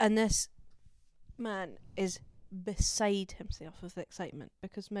 And this man is beside himself with excitement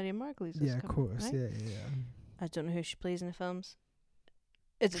because Miriam Margolyes is Yeah, of coming, course. right? Yeah. I don't know who she plays in the films.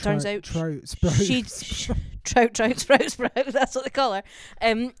 As it turns out, Trout, Trout, Sprout, that's what they call her.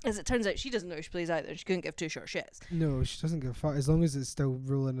 As it turns out, she doesn't know who she plays either. She couldn't give two short shits. No, she doesn't give a fuck. As long as it's still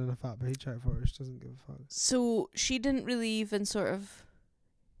rolling in a fat paycheck for her, she doesn't give a fuck. So she didn't really even sort of,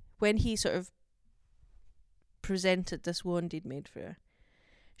 when he sort of presented this wand he'd made for her,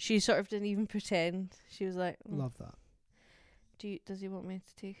 she sort of didn't even pretend. She was like, Love that. does he want me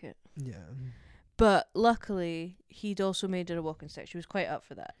to take it? Yeah. But luckily, he'd also made her a walking stick. She was quite up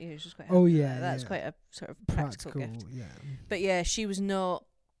for that. She was just quite happy Oh, with yeah, that. That's yeah. quite a sort of practical gift. Yeah. But yeah, she was not.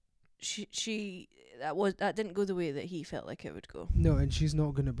 That didn't go the way that he felt like it would go. No, and she's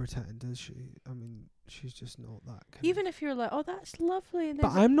not gonna pretend, is she? I mean, she's just not that kind Even if you're like, oh, that's lovely. And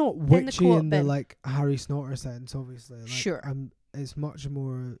But there's I'm not the witchy co-op in the bin. like Harry Snotter sense, obviously. Like, Sure. It's much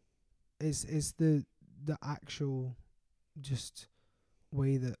more. It's the actual, just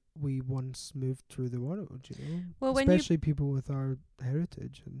way that we once moved through the world, you know? Well, Especially people with our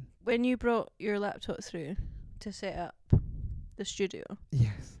heritage. And when you brought your laptop through to set up the studio,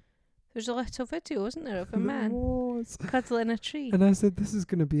 yes. there's a little video, wasn't there, of a There man was. cuddling a tree. And I said, this is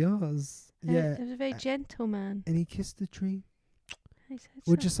going to be us. Yeah. It was a very gentle man. And he kissed the tree. He said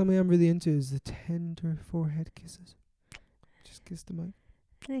Which so. is something I'm really into, is the tender forehead kisses. Just kiss the mic.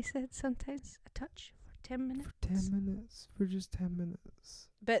 And he said sometimes a touch for 10 minutes. For 10 minutes. For just 10 minutes.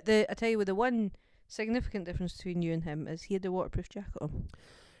 But I tell you, the one significant difference between you and him is he had the waterproof jacket on.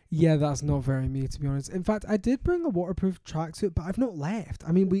 Yeah, that's not very me, to be honest. In fact, I did bring a waterproof tracksuit, but I've not left.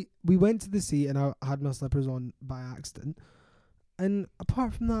 I mean, we went to the sea and I had my slippers on by accident. And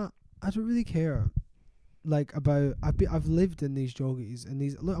apart from that, I don't really care. Like, about... I've lived in these joggies and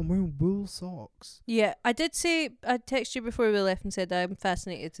these... Look, I'm wearing wool socks. Yeah, I did say, I texted you before we left and said I'm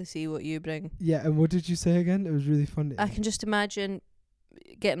fascinated to see what you bring. Yeah, and what did you say again? It was really funny. I can just imagine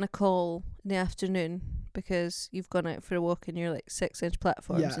getting a call in the afternoon because you've gone out for a walk in your like 6-inch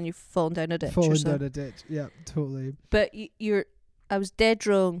platforms Yeah. and you've fallen down a ditch or Falling something. down a ditch. Yeah, totally. But I was dead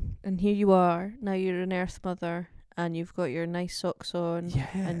wrong, and here you are. Now you're an Earth Mother, and you've got your nice socks on, Yeah.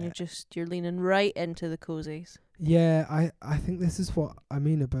 and you're leaning right into the cozies. Yeah, I think this is what I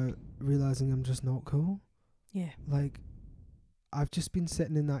mean about realising I'm just not cool. Yeah. Like, I've just been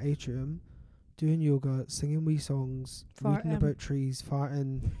sitting in that atrium, doing yoga, singing wee songs, reading Farting. about trees,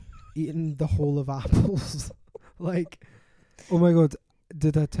 farting, eating the whole of apples. Like, oh my god,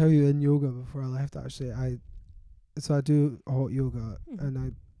 did I tell you in yoga before I left, actually, I do hot yoga, and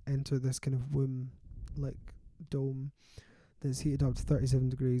I enter this kind of womb, like, dome that's heated up to 37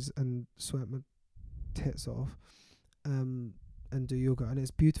 degrees and sweat my tits off, and do yoga, and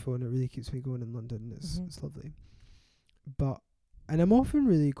it's beautiful and it really keeps me going in London. It's lovely. And I'm often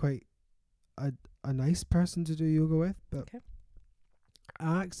really quite a nice person to do yoga with, but Okay.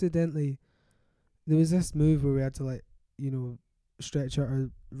 I accidentally, there was this move where we had to, like, you know, stretch out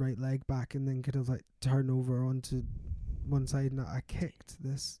our right leg back and then kind of like turn over onto one side, and I kicked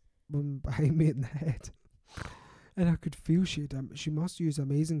this woman behind me in the head. And I could feel she must use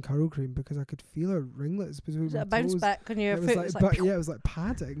amazing curl cream, because I could feel her ringlets between Was my it a bounce toes. back on your It was foot? like, It was but like, yeah, it was like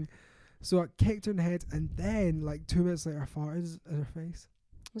padding. So I kicked her in the head, and then like 2 minutes later, I farted in her face.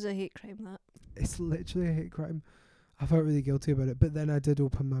 was a hate crime, that. It's literally a hate crime. I felt really guilty about it, but then I did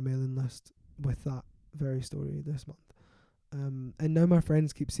open my mailing list with that very story this month. And now my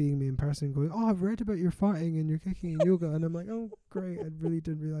friends keep seeing me in person and going, "Oh, I've read about your farting and your kicking and yoga," and I'm like, "Oh, great! I really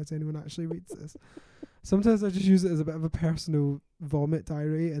didn't realize anyone actually reads this." Sometimes I just use it as a bit of a personal vomit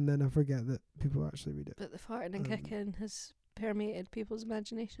diary, and then I forget that people actually read it. But the farting and kicking has permeated people's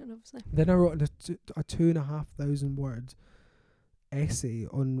imagination, obviously. Then I wrote a 2,500 word essay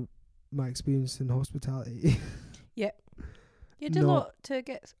on my experience in hospitality. You had a No, lot to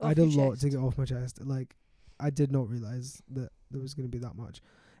get off I had a your lot chest. to get off my chest. Like, I did not realise that there was going to be that much.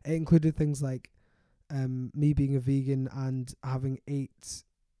 It included things like me being a vegan and having 8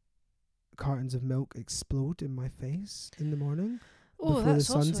 cartons of milk explode in my face in the morning Oh, before the that's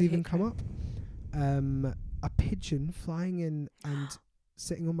also sun's a even hate come crime. up. A pigeon flying in and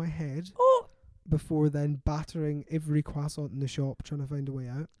sitting on my head Oh! before then battering every croissant in the shop trying to find a way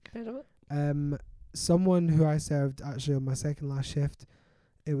out. Incredible. Someone who I served actually on my second last shift,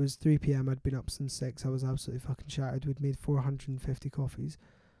 it was 3 p.m. I'd been up since 6. I was absolutely fucking shattered. We'd made 450 coffees,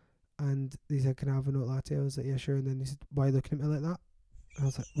 and they said, "Can I have a note latte?" I was like, "Yeah, sure." And then he said, "Why are you looking at me like that?" And I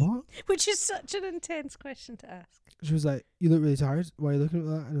was like, "What?" Which is such an intense question to ask. She was like, "You look really tired. Why are you looking at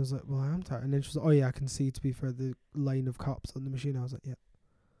me like that?" And I was like, "Well, I am tired." And then she was like, "Oh yeah, I can see, to be fair, the line of cups on the machine." I was like, "Yeah."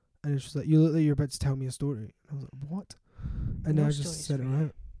 And then she was like, "You look like you're about to tell me a story." And I was like, "What?" And No then I just stories said for it you.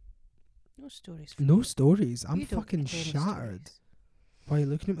 out. No stories. For No you. stories. I'm You don't fucking get any shattered. stories. Why are you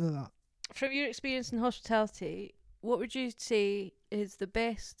looking at me like that? From your experience in hospitality, what would you say is the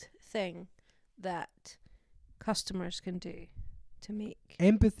best thing that customers can do to make?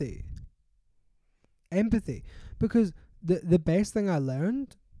 Empathy. Because the best thing I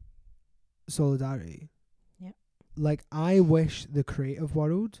learned, solidarity. Yep. Like, I wish the creative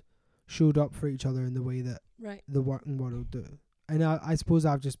world showed up for each other in the way that Right. the working world do. And I suppose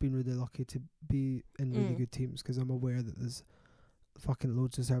I've just been really lucky to be in really Mm. good teams, because I'm aware that there's fucking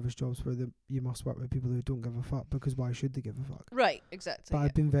loads of service jobs where you must work with people who don't give a fuck, because why should they give a fuck? Right, exactly. But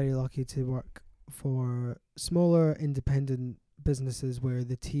I've been very lucky to work for smaller independent businesses where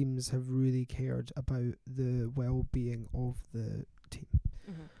the teams have really cared about the well-being of the team,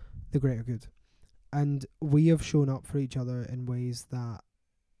 Mm-hmm. the greater good. And we have shown up for each other in ways that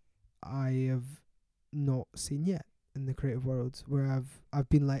I have not seen yet in the creative world, where I've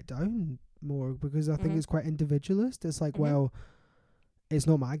been let down more, because I think Mhm. it's quite individualist. It's like, Mhm. well, it's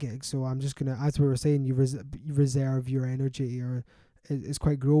not my gig, so I'm just gonna, as we were saying, you reserve your energy, or it's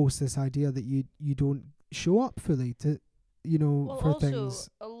quite gross, this idea that you don't show up fully to, Well, for also, things.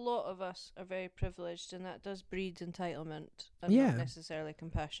 a lot of us are very privileged, and that does breed entitlement and Yeah. not necessarily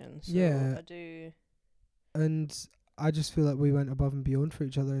compassion. So Yeah. I do. And I just feel like we went above and beyond for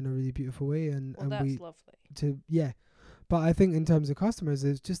each other in a really beautiful way, and Well, that's we lovely. yeah. But I think in terms of customers,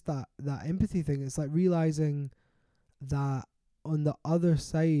 it's just that empathy thing. It's like realizing that on the other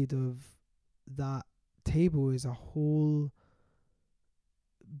side of that table is a whole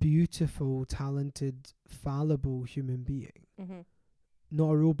beautiful, talented, fallible human being, Mhm. not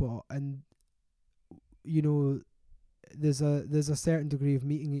a robot. And there's a certain degree of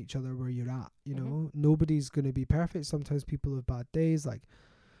meeting each other where you're at. Nobody's gonna be perfect. Sometimes people have bad days. Like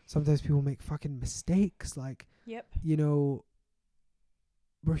sometimes people make fucking mistakes. Like Yep.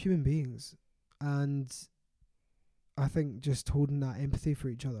 We're human beings, and I think just holding that empathy for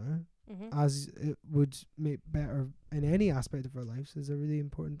each other, as it would make better in any aspect of our lives, is a really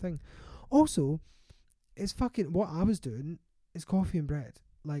important thing. Also, it's fucking, what I was doing is coffee and bread.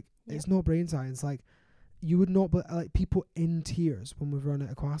 Like, it's not brain science. Like, you would not, but like people in tears when we've run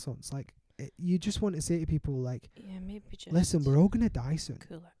out of croissants. Like, you just want to say to people, like, yeah, maybe just listen, we're all gonna die soon.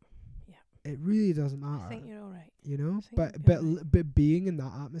 Cool it. It really doesn't matter. I think you're all right. But being in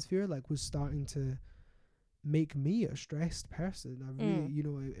that atmosphere, like, was starting to make me a stressed person. I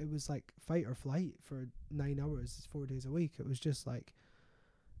really, it was like fight or flight for 9 hours, 4 days a week. It was just like,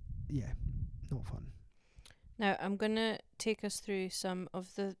 yeah, not fun. Now I'm gonna take us through some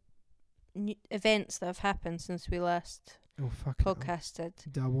of the events that have happened since we last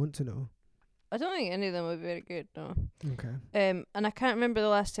podcasted. Do I want to know? I don't think any of them would be very good, no. Okay. And I can't remember the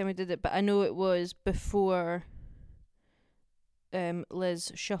last time we did it, but I know it was before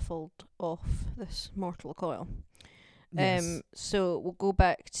Liz shuffled off this mortal coil. Yes. So we'll go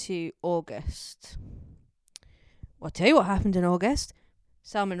back to August. Well, I'll tell you what happened in August.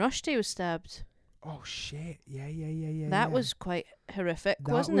 Salman Rushdie was stabbed. Oh shit! Yeah. That was quite horrific,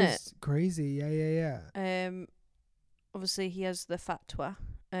 wasn't it? That was crazy. Yeah. Obviously he has the fatwa,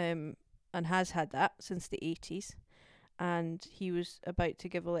 and has had that since the 80s. And he was about to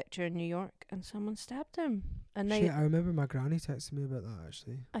give a lecture in New York, and someone stabbed him. And I remember my granny texting me about that,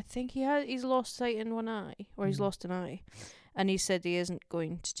 actually. I think he's lost sight in one eye, or he's lost an eye, and he said he isn't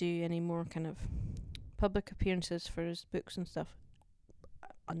going to do any more kind of public appearances for his books and stuff.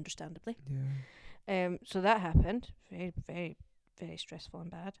 Understandably. Yeah. So that happened. Very, very, very stressful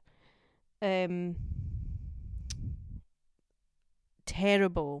and bad.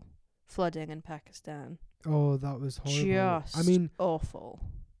 Terrible flooding in Pakistan. Oh, that was horrible. Just awful.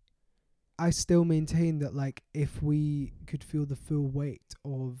 I still maintain that, like, if we could feel the full weight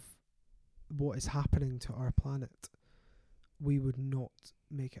of what is happening to our planet, we would not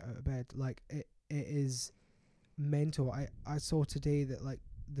make it out of bed. Like, it is mental. I saw today that, like,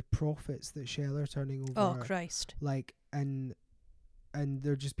 the profits that Shell are turning over. Oh, Christ. Like, and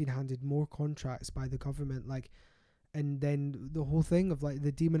they're just being handed more contracts by the government, like. And then the whole thing of, like,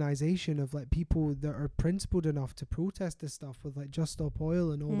 the demonization of, like, people that are principled enough to protest this stuff with, like, Just Stop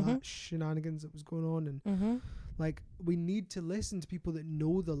Oil and all that shenanigans that was going on. And like, we need to listen to people that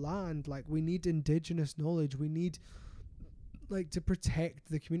know the land. Like, we need indigenous knowledge. We need, like, to protect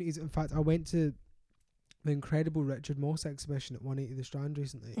the communities. In fact, I went to the incredible Richard Moss exhibition at 180 The Strand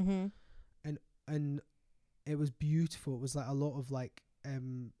recently, and it was beautiful. It was, like, a lot of, like,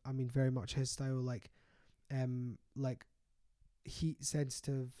 very much his style, like heat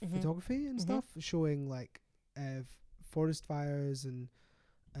sensitive photography and stuff, showing, like, forest fires and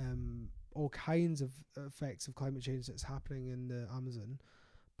all kinds of effects of climate change that's happening in the Amazon.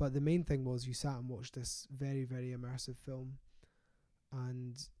 But the main thing was you sat and watched this very, very immersive film,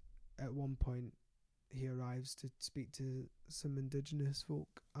 and at one point he arrives to speak to some indigenous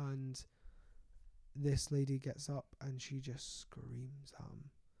folk, and this lady gets up and she just screams at him.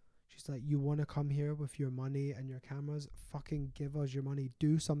 She's like, you want to come here with your money and your cameras? Fucking give us your money.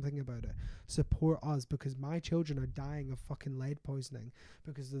 Do something about it. Support us, because my children are dying of fucking lead poisoning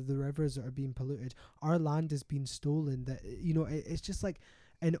because of the rivers that are being polluted. Our land is being stolen. That, it's just like,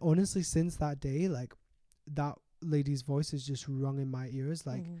 and honestly, since that day, like, that lady's voice is just rung in my ears.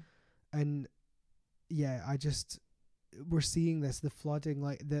 Like, and yeah, we're seeing this, the flooding,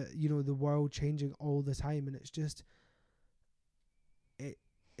 like, the world changing all the time. And it's just,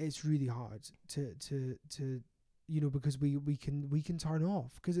 it's really hard to because we can turn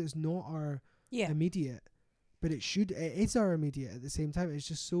off, because it's not our immediate, but it is our immediate at the same time. It's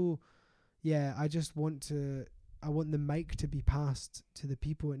just so, I want the mic to be passed to the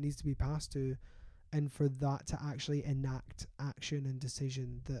people it needs to be passed to, and for that to actually enact action and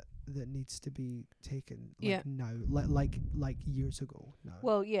decision that needs to be taken now, like years ago now.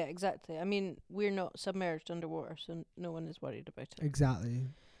 Well, yeah, exactly. I mean, we're not submerged underwater, so no one is worried about it. Exactly.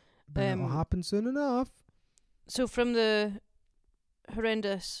 But it'll happen soon enough. So from the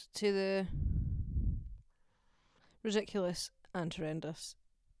horrendous to the ridiculous and horrendous,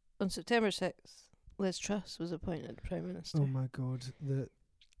 on September 6th, Liz Truss was appointed Prime Minister. Oh my God,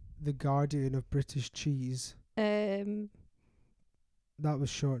 the guardian of British cheese. That was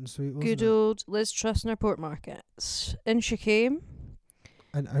short and sweet, wasn't good it? old Liz Truss in her port markets. In she came.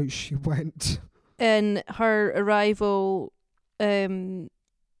 And out she went. And her arrival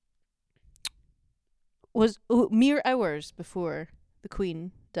was mere hours before the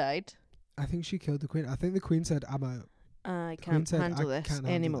Queen died. I think she killed the Queen. I think the Queen said, "I'm out. I can't handle this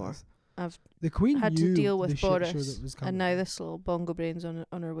anymore. I've the Queen had knew to deal with the shit Boris, show that was coming. and now this little bongo brain's on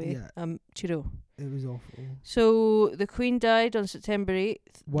her way. Yeah. Chiro. It was awful. So the Queen died on September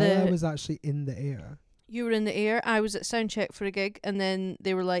 8th. While I was actually in the air. You were in the air. I was at soundcheck for a gig, and then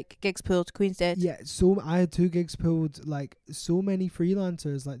they were like, "Gigs pulled, Queen's dead." Yeah, so I had 2 gigs pulled. Like, so many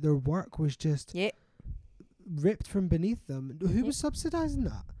freelancers, like their work was just ripped from beneath them. Who was subsidising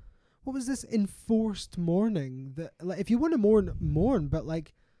that? What was this enforced mourning? That, like, if you want to mourn, but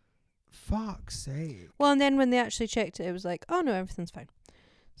like, fuck's sake. Well, and then when they actually checked it, it was like, "Oh no, everything's fine."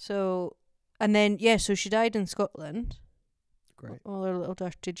 So, and then so she died in Scotland. Great. All her little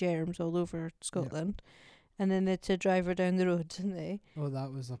dirty germs all over Scotland. And then they had to drive her down the road, didn't they? Oh,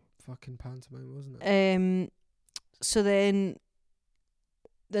 that was a fucking pantomime, wasn't it? So then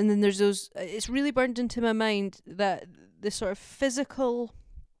there's those. It's really burned into my mind that the sort of physical,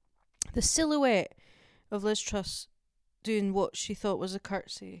 the silhouette of Liz Truss doing what she thought was a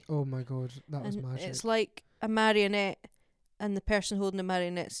curtsy. Oh my God, that was magic. It's like a marionette, and the person holding the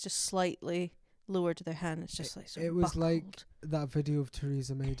marionette's just slightly lowered their hand. It's just like sort it of was buckled. like that video of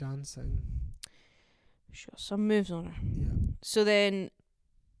Theresa May dancing. She got some moves on her. Yeah. So then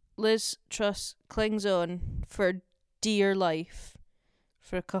Liz Truss clings on for dear life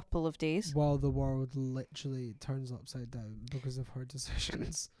for a couple of days. While the world literally turns upside down because of her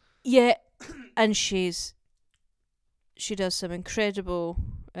decisions. Yeah, and she does some incredible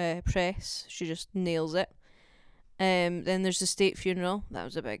press. She just nails it. Then there's the state funeral. That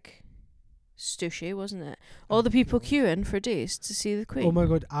was a big stooshy, wasn't it? All the people queuing for days to see the Queen. Oh my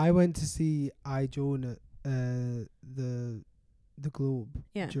God, I went to see I, Joan at the Globe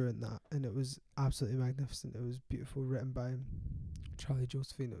during that, and it was absolutely magnificent. It was beautiful, written by Charlie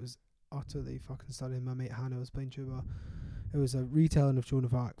Josephine. It was utterly fucking stunning. My mate Hannah was playing tuba. It was a retelling of Joan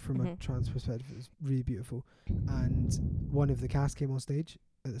of Arc from a trans perspective. It was really beautiful. And one of the cast came on stage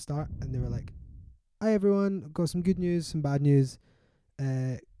at the start, and they were like, "Hi everyone, got some good news, some bad news."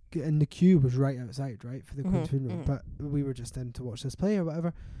 And the queue was right outside, right, for the Queen's funeral. But we were just in to watch this play or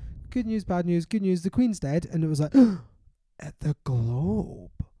whatever. Good news, bad news, good news, the Queen's dead. And it was like, at the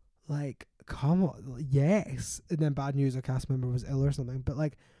Globe. Like, come on, yes. And then bad news, a cast member was ill or something. But,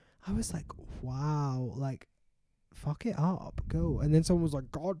 like, I was like, wow, like, fuck it up, go. And then someone was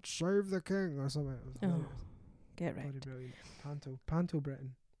like, "God save the King," or something. It was get right. brilliant. Panto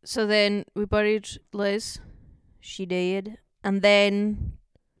Britain. So then we buried Liz. She died. And then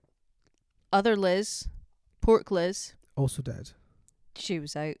other Liz, Pork Liz, Also dead. she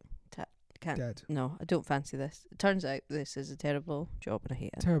was out. Dead. No, I don't fancy this. It turns out this is a terrible job and I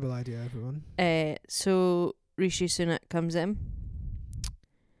hate it. Terrible idea, everyone. So Rishi Sunak comes in.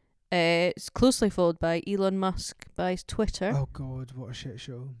 It's closely followed by Elon Musk buys Twitter. Oh God, what a shit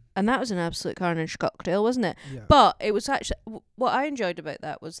show. And that was an absolute carnage cocktail, wasn't it? Yeah. But it was actually, what I enjoyed about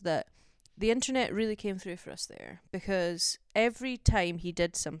that was that the internet really came through for us there, because every time he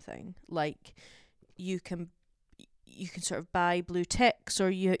did something, like you can sort of buy blue ticks, or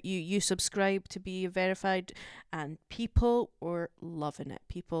you subscribe to be verified, and people were loving it.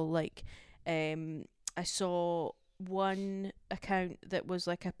 People like, I saw one account that was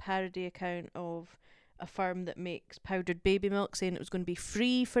like a parody account of a firm that makes powdered baby milk, saying it was going to be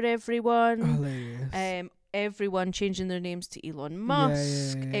free for everyone. Hilarious. Everyone changing their names to Elon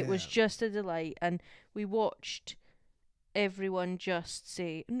Musk. Yeah. It was just a delight, and we watched everyone just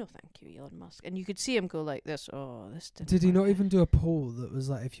say, "No, thank you, Elon Musk," and you could see him go like this. Oh, this didn't. Did he work. not even do a poll that was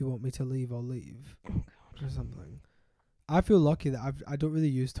like, "If you want me to leave, I'll leave," or something? I feel lucky that I don't really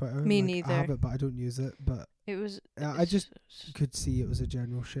use Twitter. Me like, neither. I have it, but I don't use it. But It was. I just could see it was a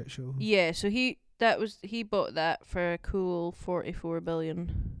general shit show. Yeah, so he bought that for a cool 44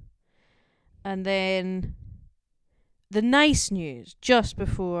 billion. And then the nice news just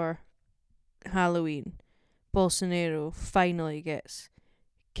before Halloween, Bolsonaro finally gets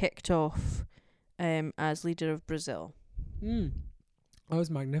kicked off as leader of Brazil. That was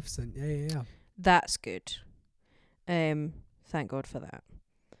magnificent. Yeah. That's good. Thank God for that.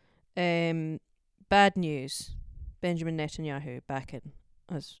 Bad news. Benjamin Netanyahu back in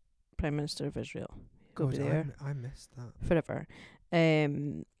as Prime Minister of Israel. He'll God, be there I missed that. forever.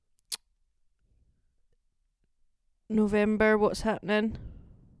 November, what's happening?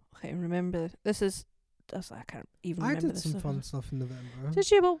 I can't remember. I can't even I remember did this some stuff. fun stuff in November.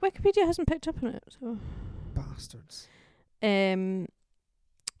 Did you? Well, Wikipedia hasn't picked up on it. So. Bastards. I'm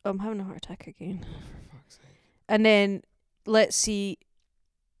having a heart attack again. Oh, for fuck's sake. And then let's see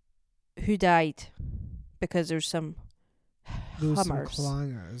who died, because there's some Those some Hummers.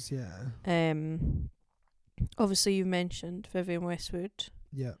 clangers, yeah. Obviously you mentioned Vivienne Westwood.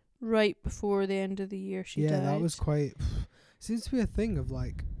 Yeah. Right before the end of the year she died. Yeah, that was quite... seems to be a thing of,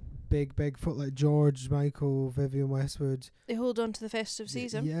 like, big foot, like George Michael, Vivienne Westwood. They hold on to the festive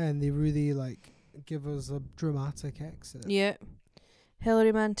season. Yeah, and they really, like, give us a dramatic exit. Yeah.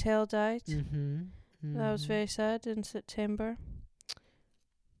 Hilary Mantel died. Mm-hmm. That was very sad in September.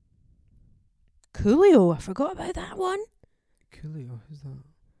 Coolio, I forgot about that one. Coolio, who's that?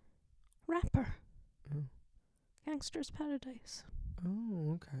 Rapper. Oh. Gangster's Paradise.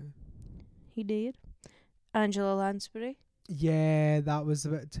 Oh, okay. He did. Angela Lansbury. Yeah, that was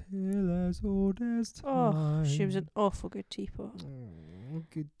about till as old as time. Oh, she was an awful good teapot. Oh,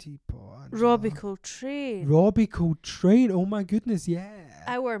 good teapot. Robbie Coltrane. Robbie Coltrane. Oh my goodness, yeah.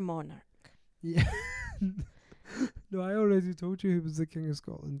 Our monarch. Yeah. No, I already told you he was the King of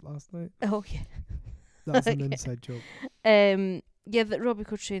Scotland last night. Oh yeah. That's an Yeah. inside joke. Yeah, that Robbie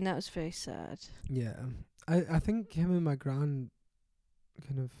Coltrane, that was very sad. Yeah. I think him and my gran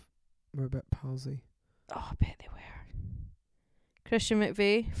kind of were a bit palsy. Oh, I bet they were. Christian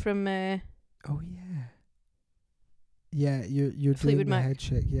McVie from Oh yeah. Yeah, you're doing Fleetwood the Mac. head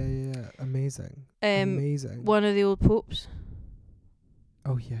shake. Yeah. Amazing. Amazing. one of the old popes.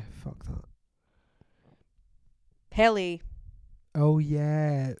 Oh yeah, fuck that. Pelé. Oh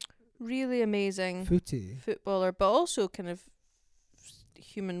yeah. Really amazing Footy. footballer, but also kind of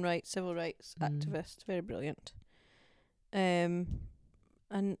human rights, civil rights Mm. activist. Very brilliant.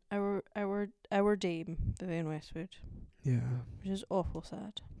 And our dame, Vivienne Westwood, Yeah. which is awful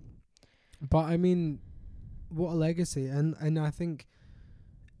sad. But I mean, what a legacy, and I think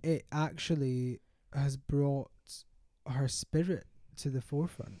it actually has brought her spirit to the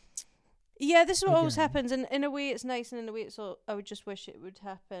forefront. Yeah, this is what always Again. happens, and in a way it's nice, and in a way it's all. I would just wish it would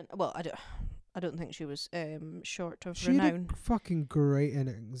happen. Well, I don't think she was short of She renown. had a fucking great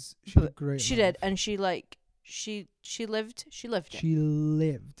innings. She But had a great She life. did, and she lived it. She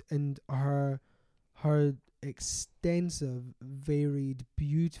lived, and her extensive, varied,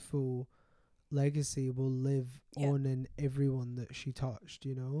 beautiful legacy will live Yeah. on in everyone that she touched,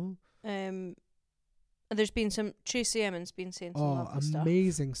 you know? And there's been some Tracy Emin's been saying some Oh, lovely stuff.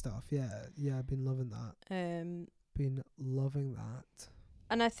 amazing stuff. Yeah, I've been loving that. Been loving that.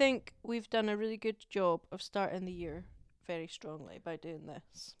 And I think we've done a really good job of starting the year very strongly by doing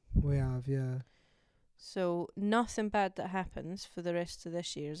this. We have, yeah. So nothing bad that happens for the rest of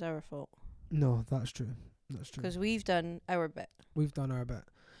this year is our fault, No, that's true. That's true. because we've done our bit. We've done our bit.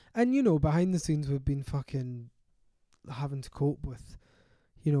 And, you know, behind the scenes, we've been fucking having to cope with,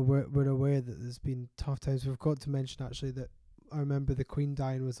 you know, we're aware that there's been tough times. We've got to mention, actually, that I remember the Queen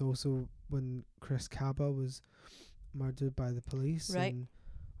dying was also when Chris Kaba was murdered by the police. Right.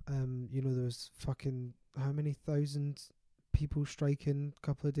 And, you know, there was fucking how many thousand people striking a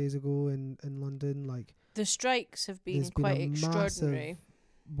couple of days ago in London? Like, The strikes have been there's been quite a extraordinary. massive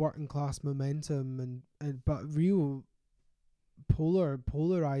working class momentum and but real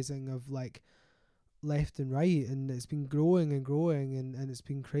polarizing of like left and right, and it's been growing and it's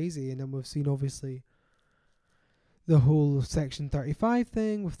been crazy. And then we've seen obviously the whole Section 35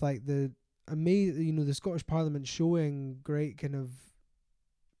 thing with like the the Scottish Parliament showing great kind of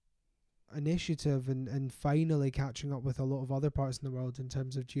initiative and finally catching up with a lot of other parts in the world in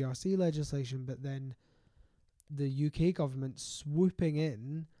terms of GRC legislation, but then the UK government swooping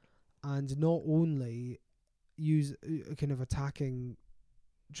in and not only kind of attacking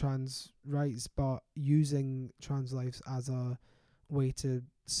trans rights, but using trans lives as a way to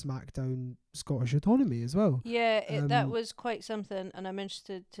smack down Scottish autonomy as well. Yeah, that Um, was quite something, and I'm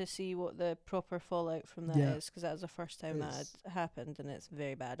interested to see what the proper fallout from that Yeah. is, because that was the first time that It's- had happened, and it's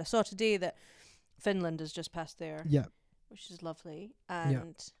very bad. I saw today that Finland has just passed there, Yeah. which is lovely.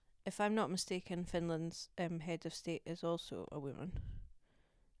 And if I'm not mistaken, Finland's head of state is also a woman.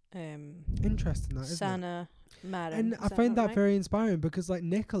 Interesting that, isn't it? Sanna Marin. And is I find not that right? very inspiring because like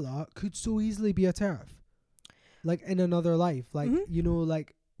Nicola could so easily be a TERF. Like in another life. Like, Mhm. you know,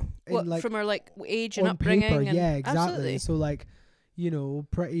 like in like from our like age and on upbringing. paper, and yeah, exactly. Absolutely. So like,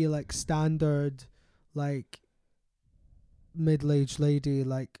 pretty like standard, like middle-aged lady,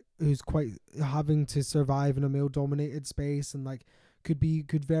 like who's quite having to survive in a male-dominated space, and like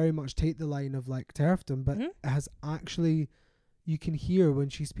could very much take the line of like TERFdom, but Mhm. has actually, you can hear when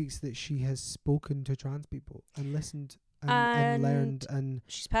she speaks that she has spoken to trans people and listened and learned, and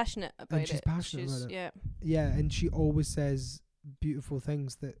She's passionate about it. she's passionate about it. Yeah. yeah, and she always says beautiful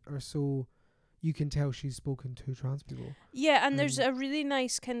things that are so, you can tell she's spoken to trans people. Yeah, and there's a really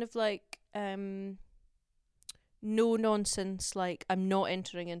nice kind of like no nonsense, like I'm not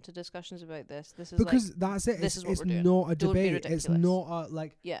entering into discussions about this. This is Because like that's it. this is what It's we're doing. not a Don't be debate. It's ridiculous. not a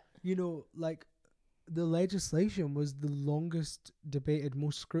like. Yeah. Like the legislation was the longest debated,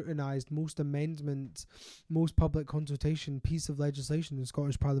 most scrutinised, most amendment, most public consultation piece of legislation in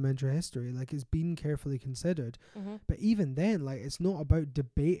Scottish parliamentary history. Like, it's been carefully considered. Mm-hmm. But even then, like, it's not about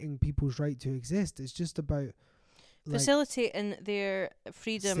debating people's right to exist. It's just about like, facilitating their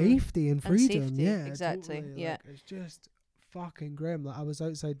freedom, safety and freedom. safety, Yeah, exactly. totally. Yeah. Like, it's just fucking grim. Like, I was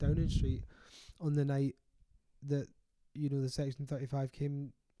outside Downing Street on the night that the Section 35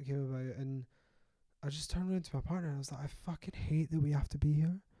 came about, and I just turned around to my partner and I was like, I fucking hate that we have to be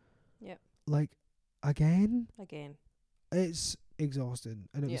here. Yep. Like, again. It's exhausting,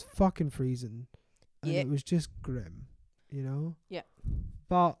 and it Yeah. was fucking freezing, and Yeah. it was just grim, Yeah.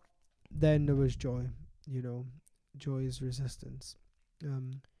 But then there was joy, joy is resistance.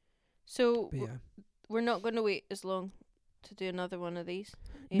 So But yeah. we're not going to wait as long to do another one of these.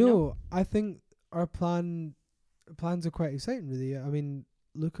 No, I think our plans are quite exciting, really. I mean,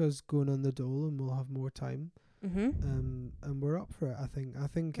 Luca's going on the dole, and we'll have more time. Mm-hmm. And we're up for it. I think. We're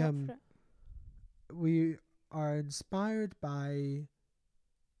up for it. We are inspired by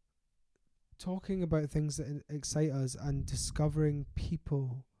talking about things that excite us and discovering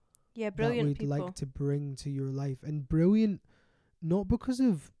people Yeah, that brilliant we'd people. like to bring to your life. And brilliant, not because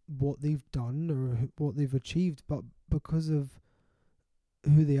of what they've done or what they've achieved, but because of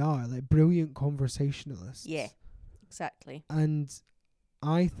who they are. Like, brilliant conversationalists. Yeah, exactly. And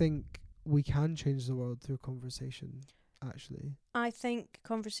I think we can change the world through conversation, actually. I think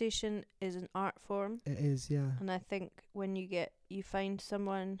conversation is an art form. It is, yeah. And I think when you find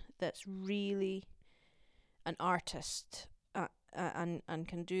someone that's really an artist and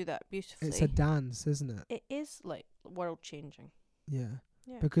can do that beautifully. It's a dance, isn't it? It is like world changing. Yeah.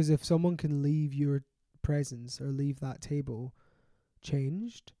 Yeah. Because if someone can leave your presence or leave that table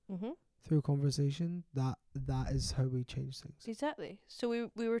changed Mm-hmm. through conversation, that is how we change things. Exactly. So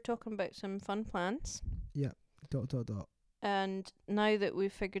we were talking about some fun plans. Yeah. ... And now that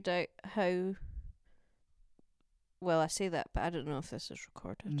we've figured out how, well, I say that, but I don't know if this is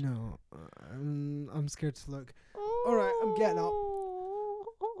recorded. No. I'm scared to look. Alright, I'm getting up.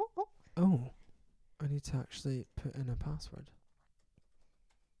 Oh. I need to actually put in a password.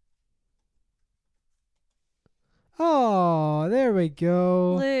 Oh, there we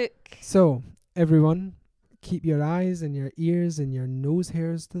go. Look. So, everyone, keep your eyes and your ears and your nose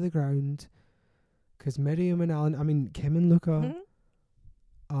hairs to the ground. Because Miriam and Alan, Kim and Luca Mhm.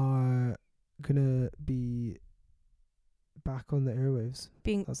 are going to be back on the airwaves.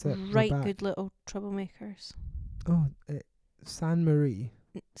 Being That's it. We're right back. good little troublemakers. Oh, San Marie.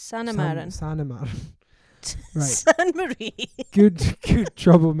 Sanamaran. Sanamaran. Right. San Marie. Good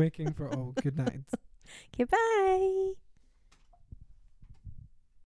troublemaking for all. Good night. Goodbye.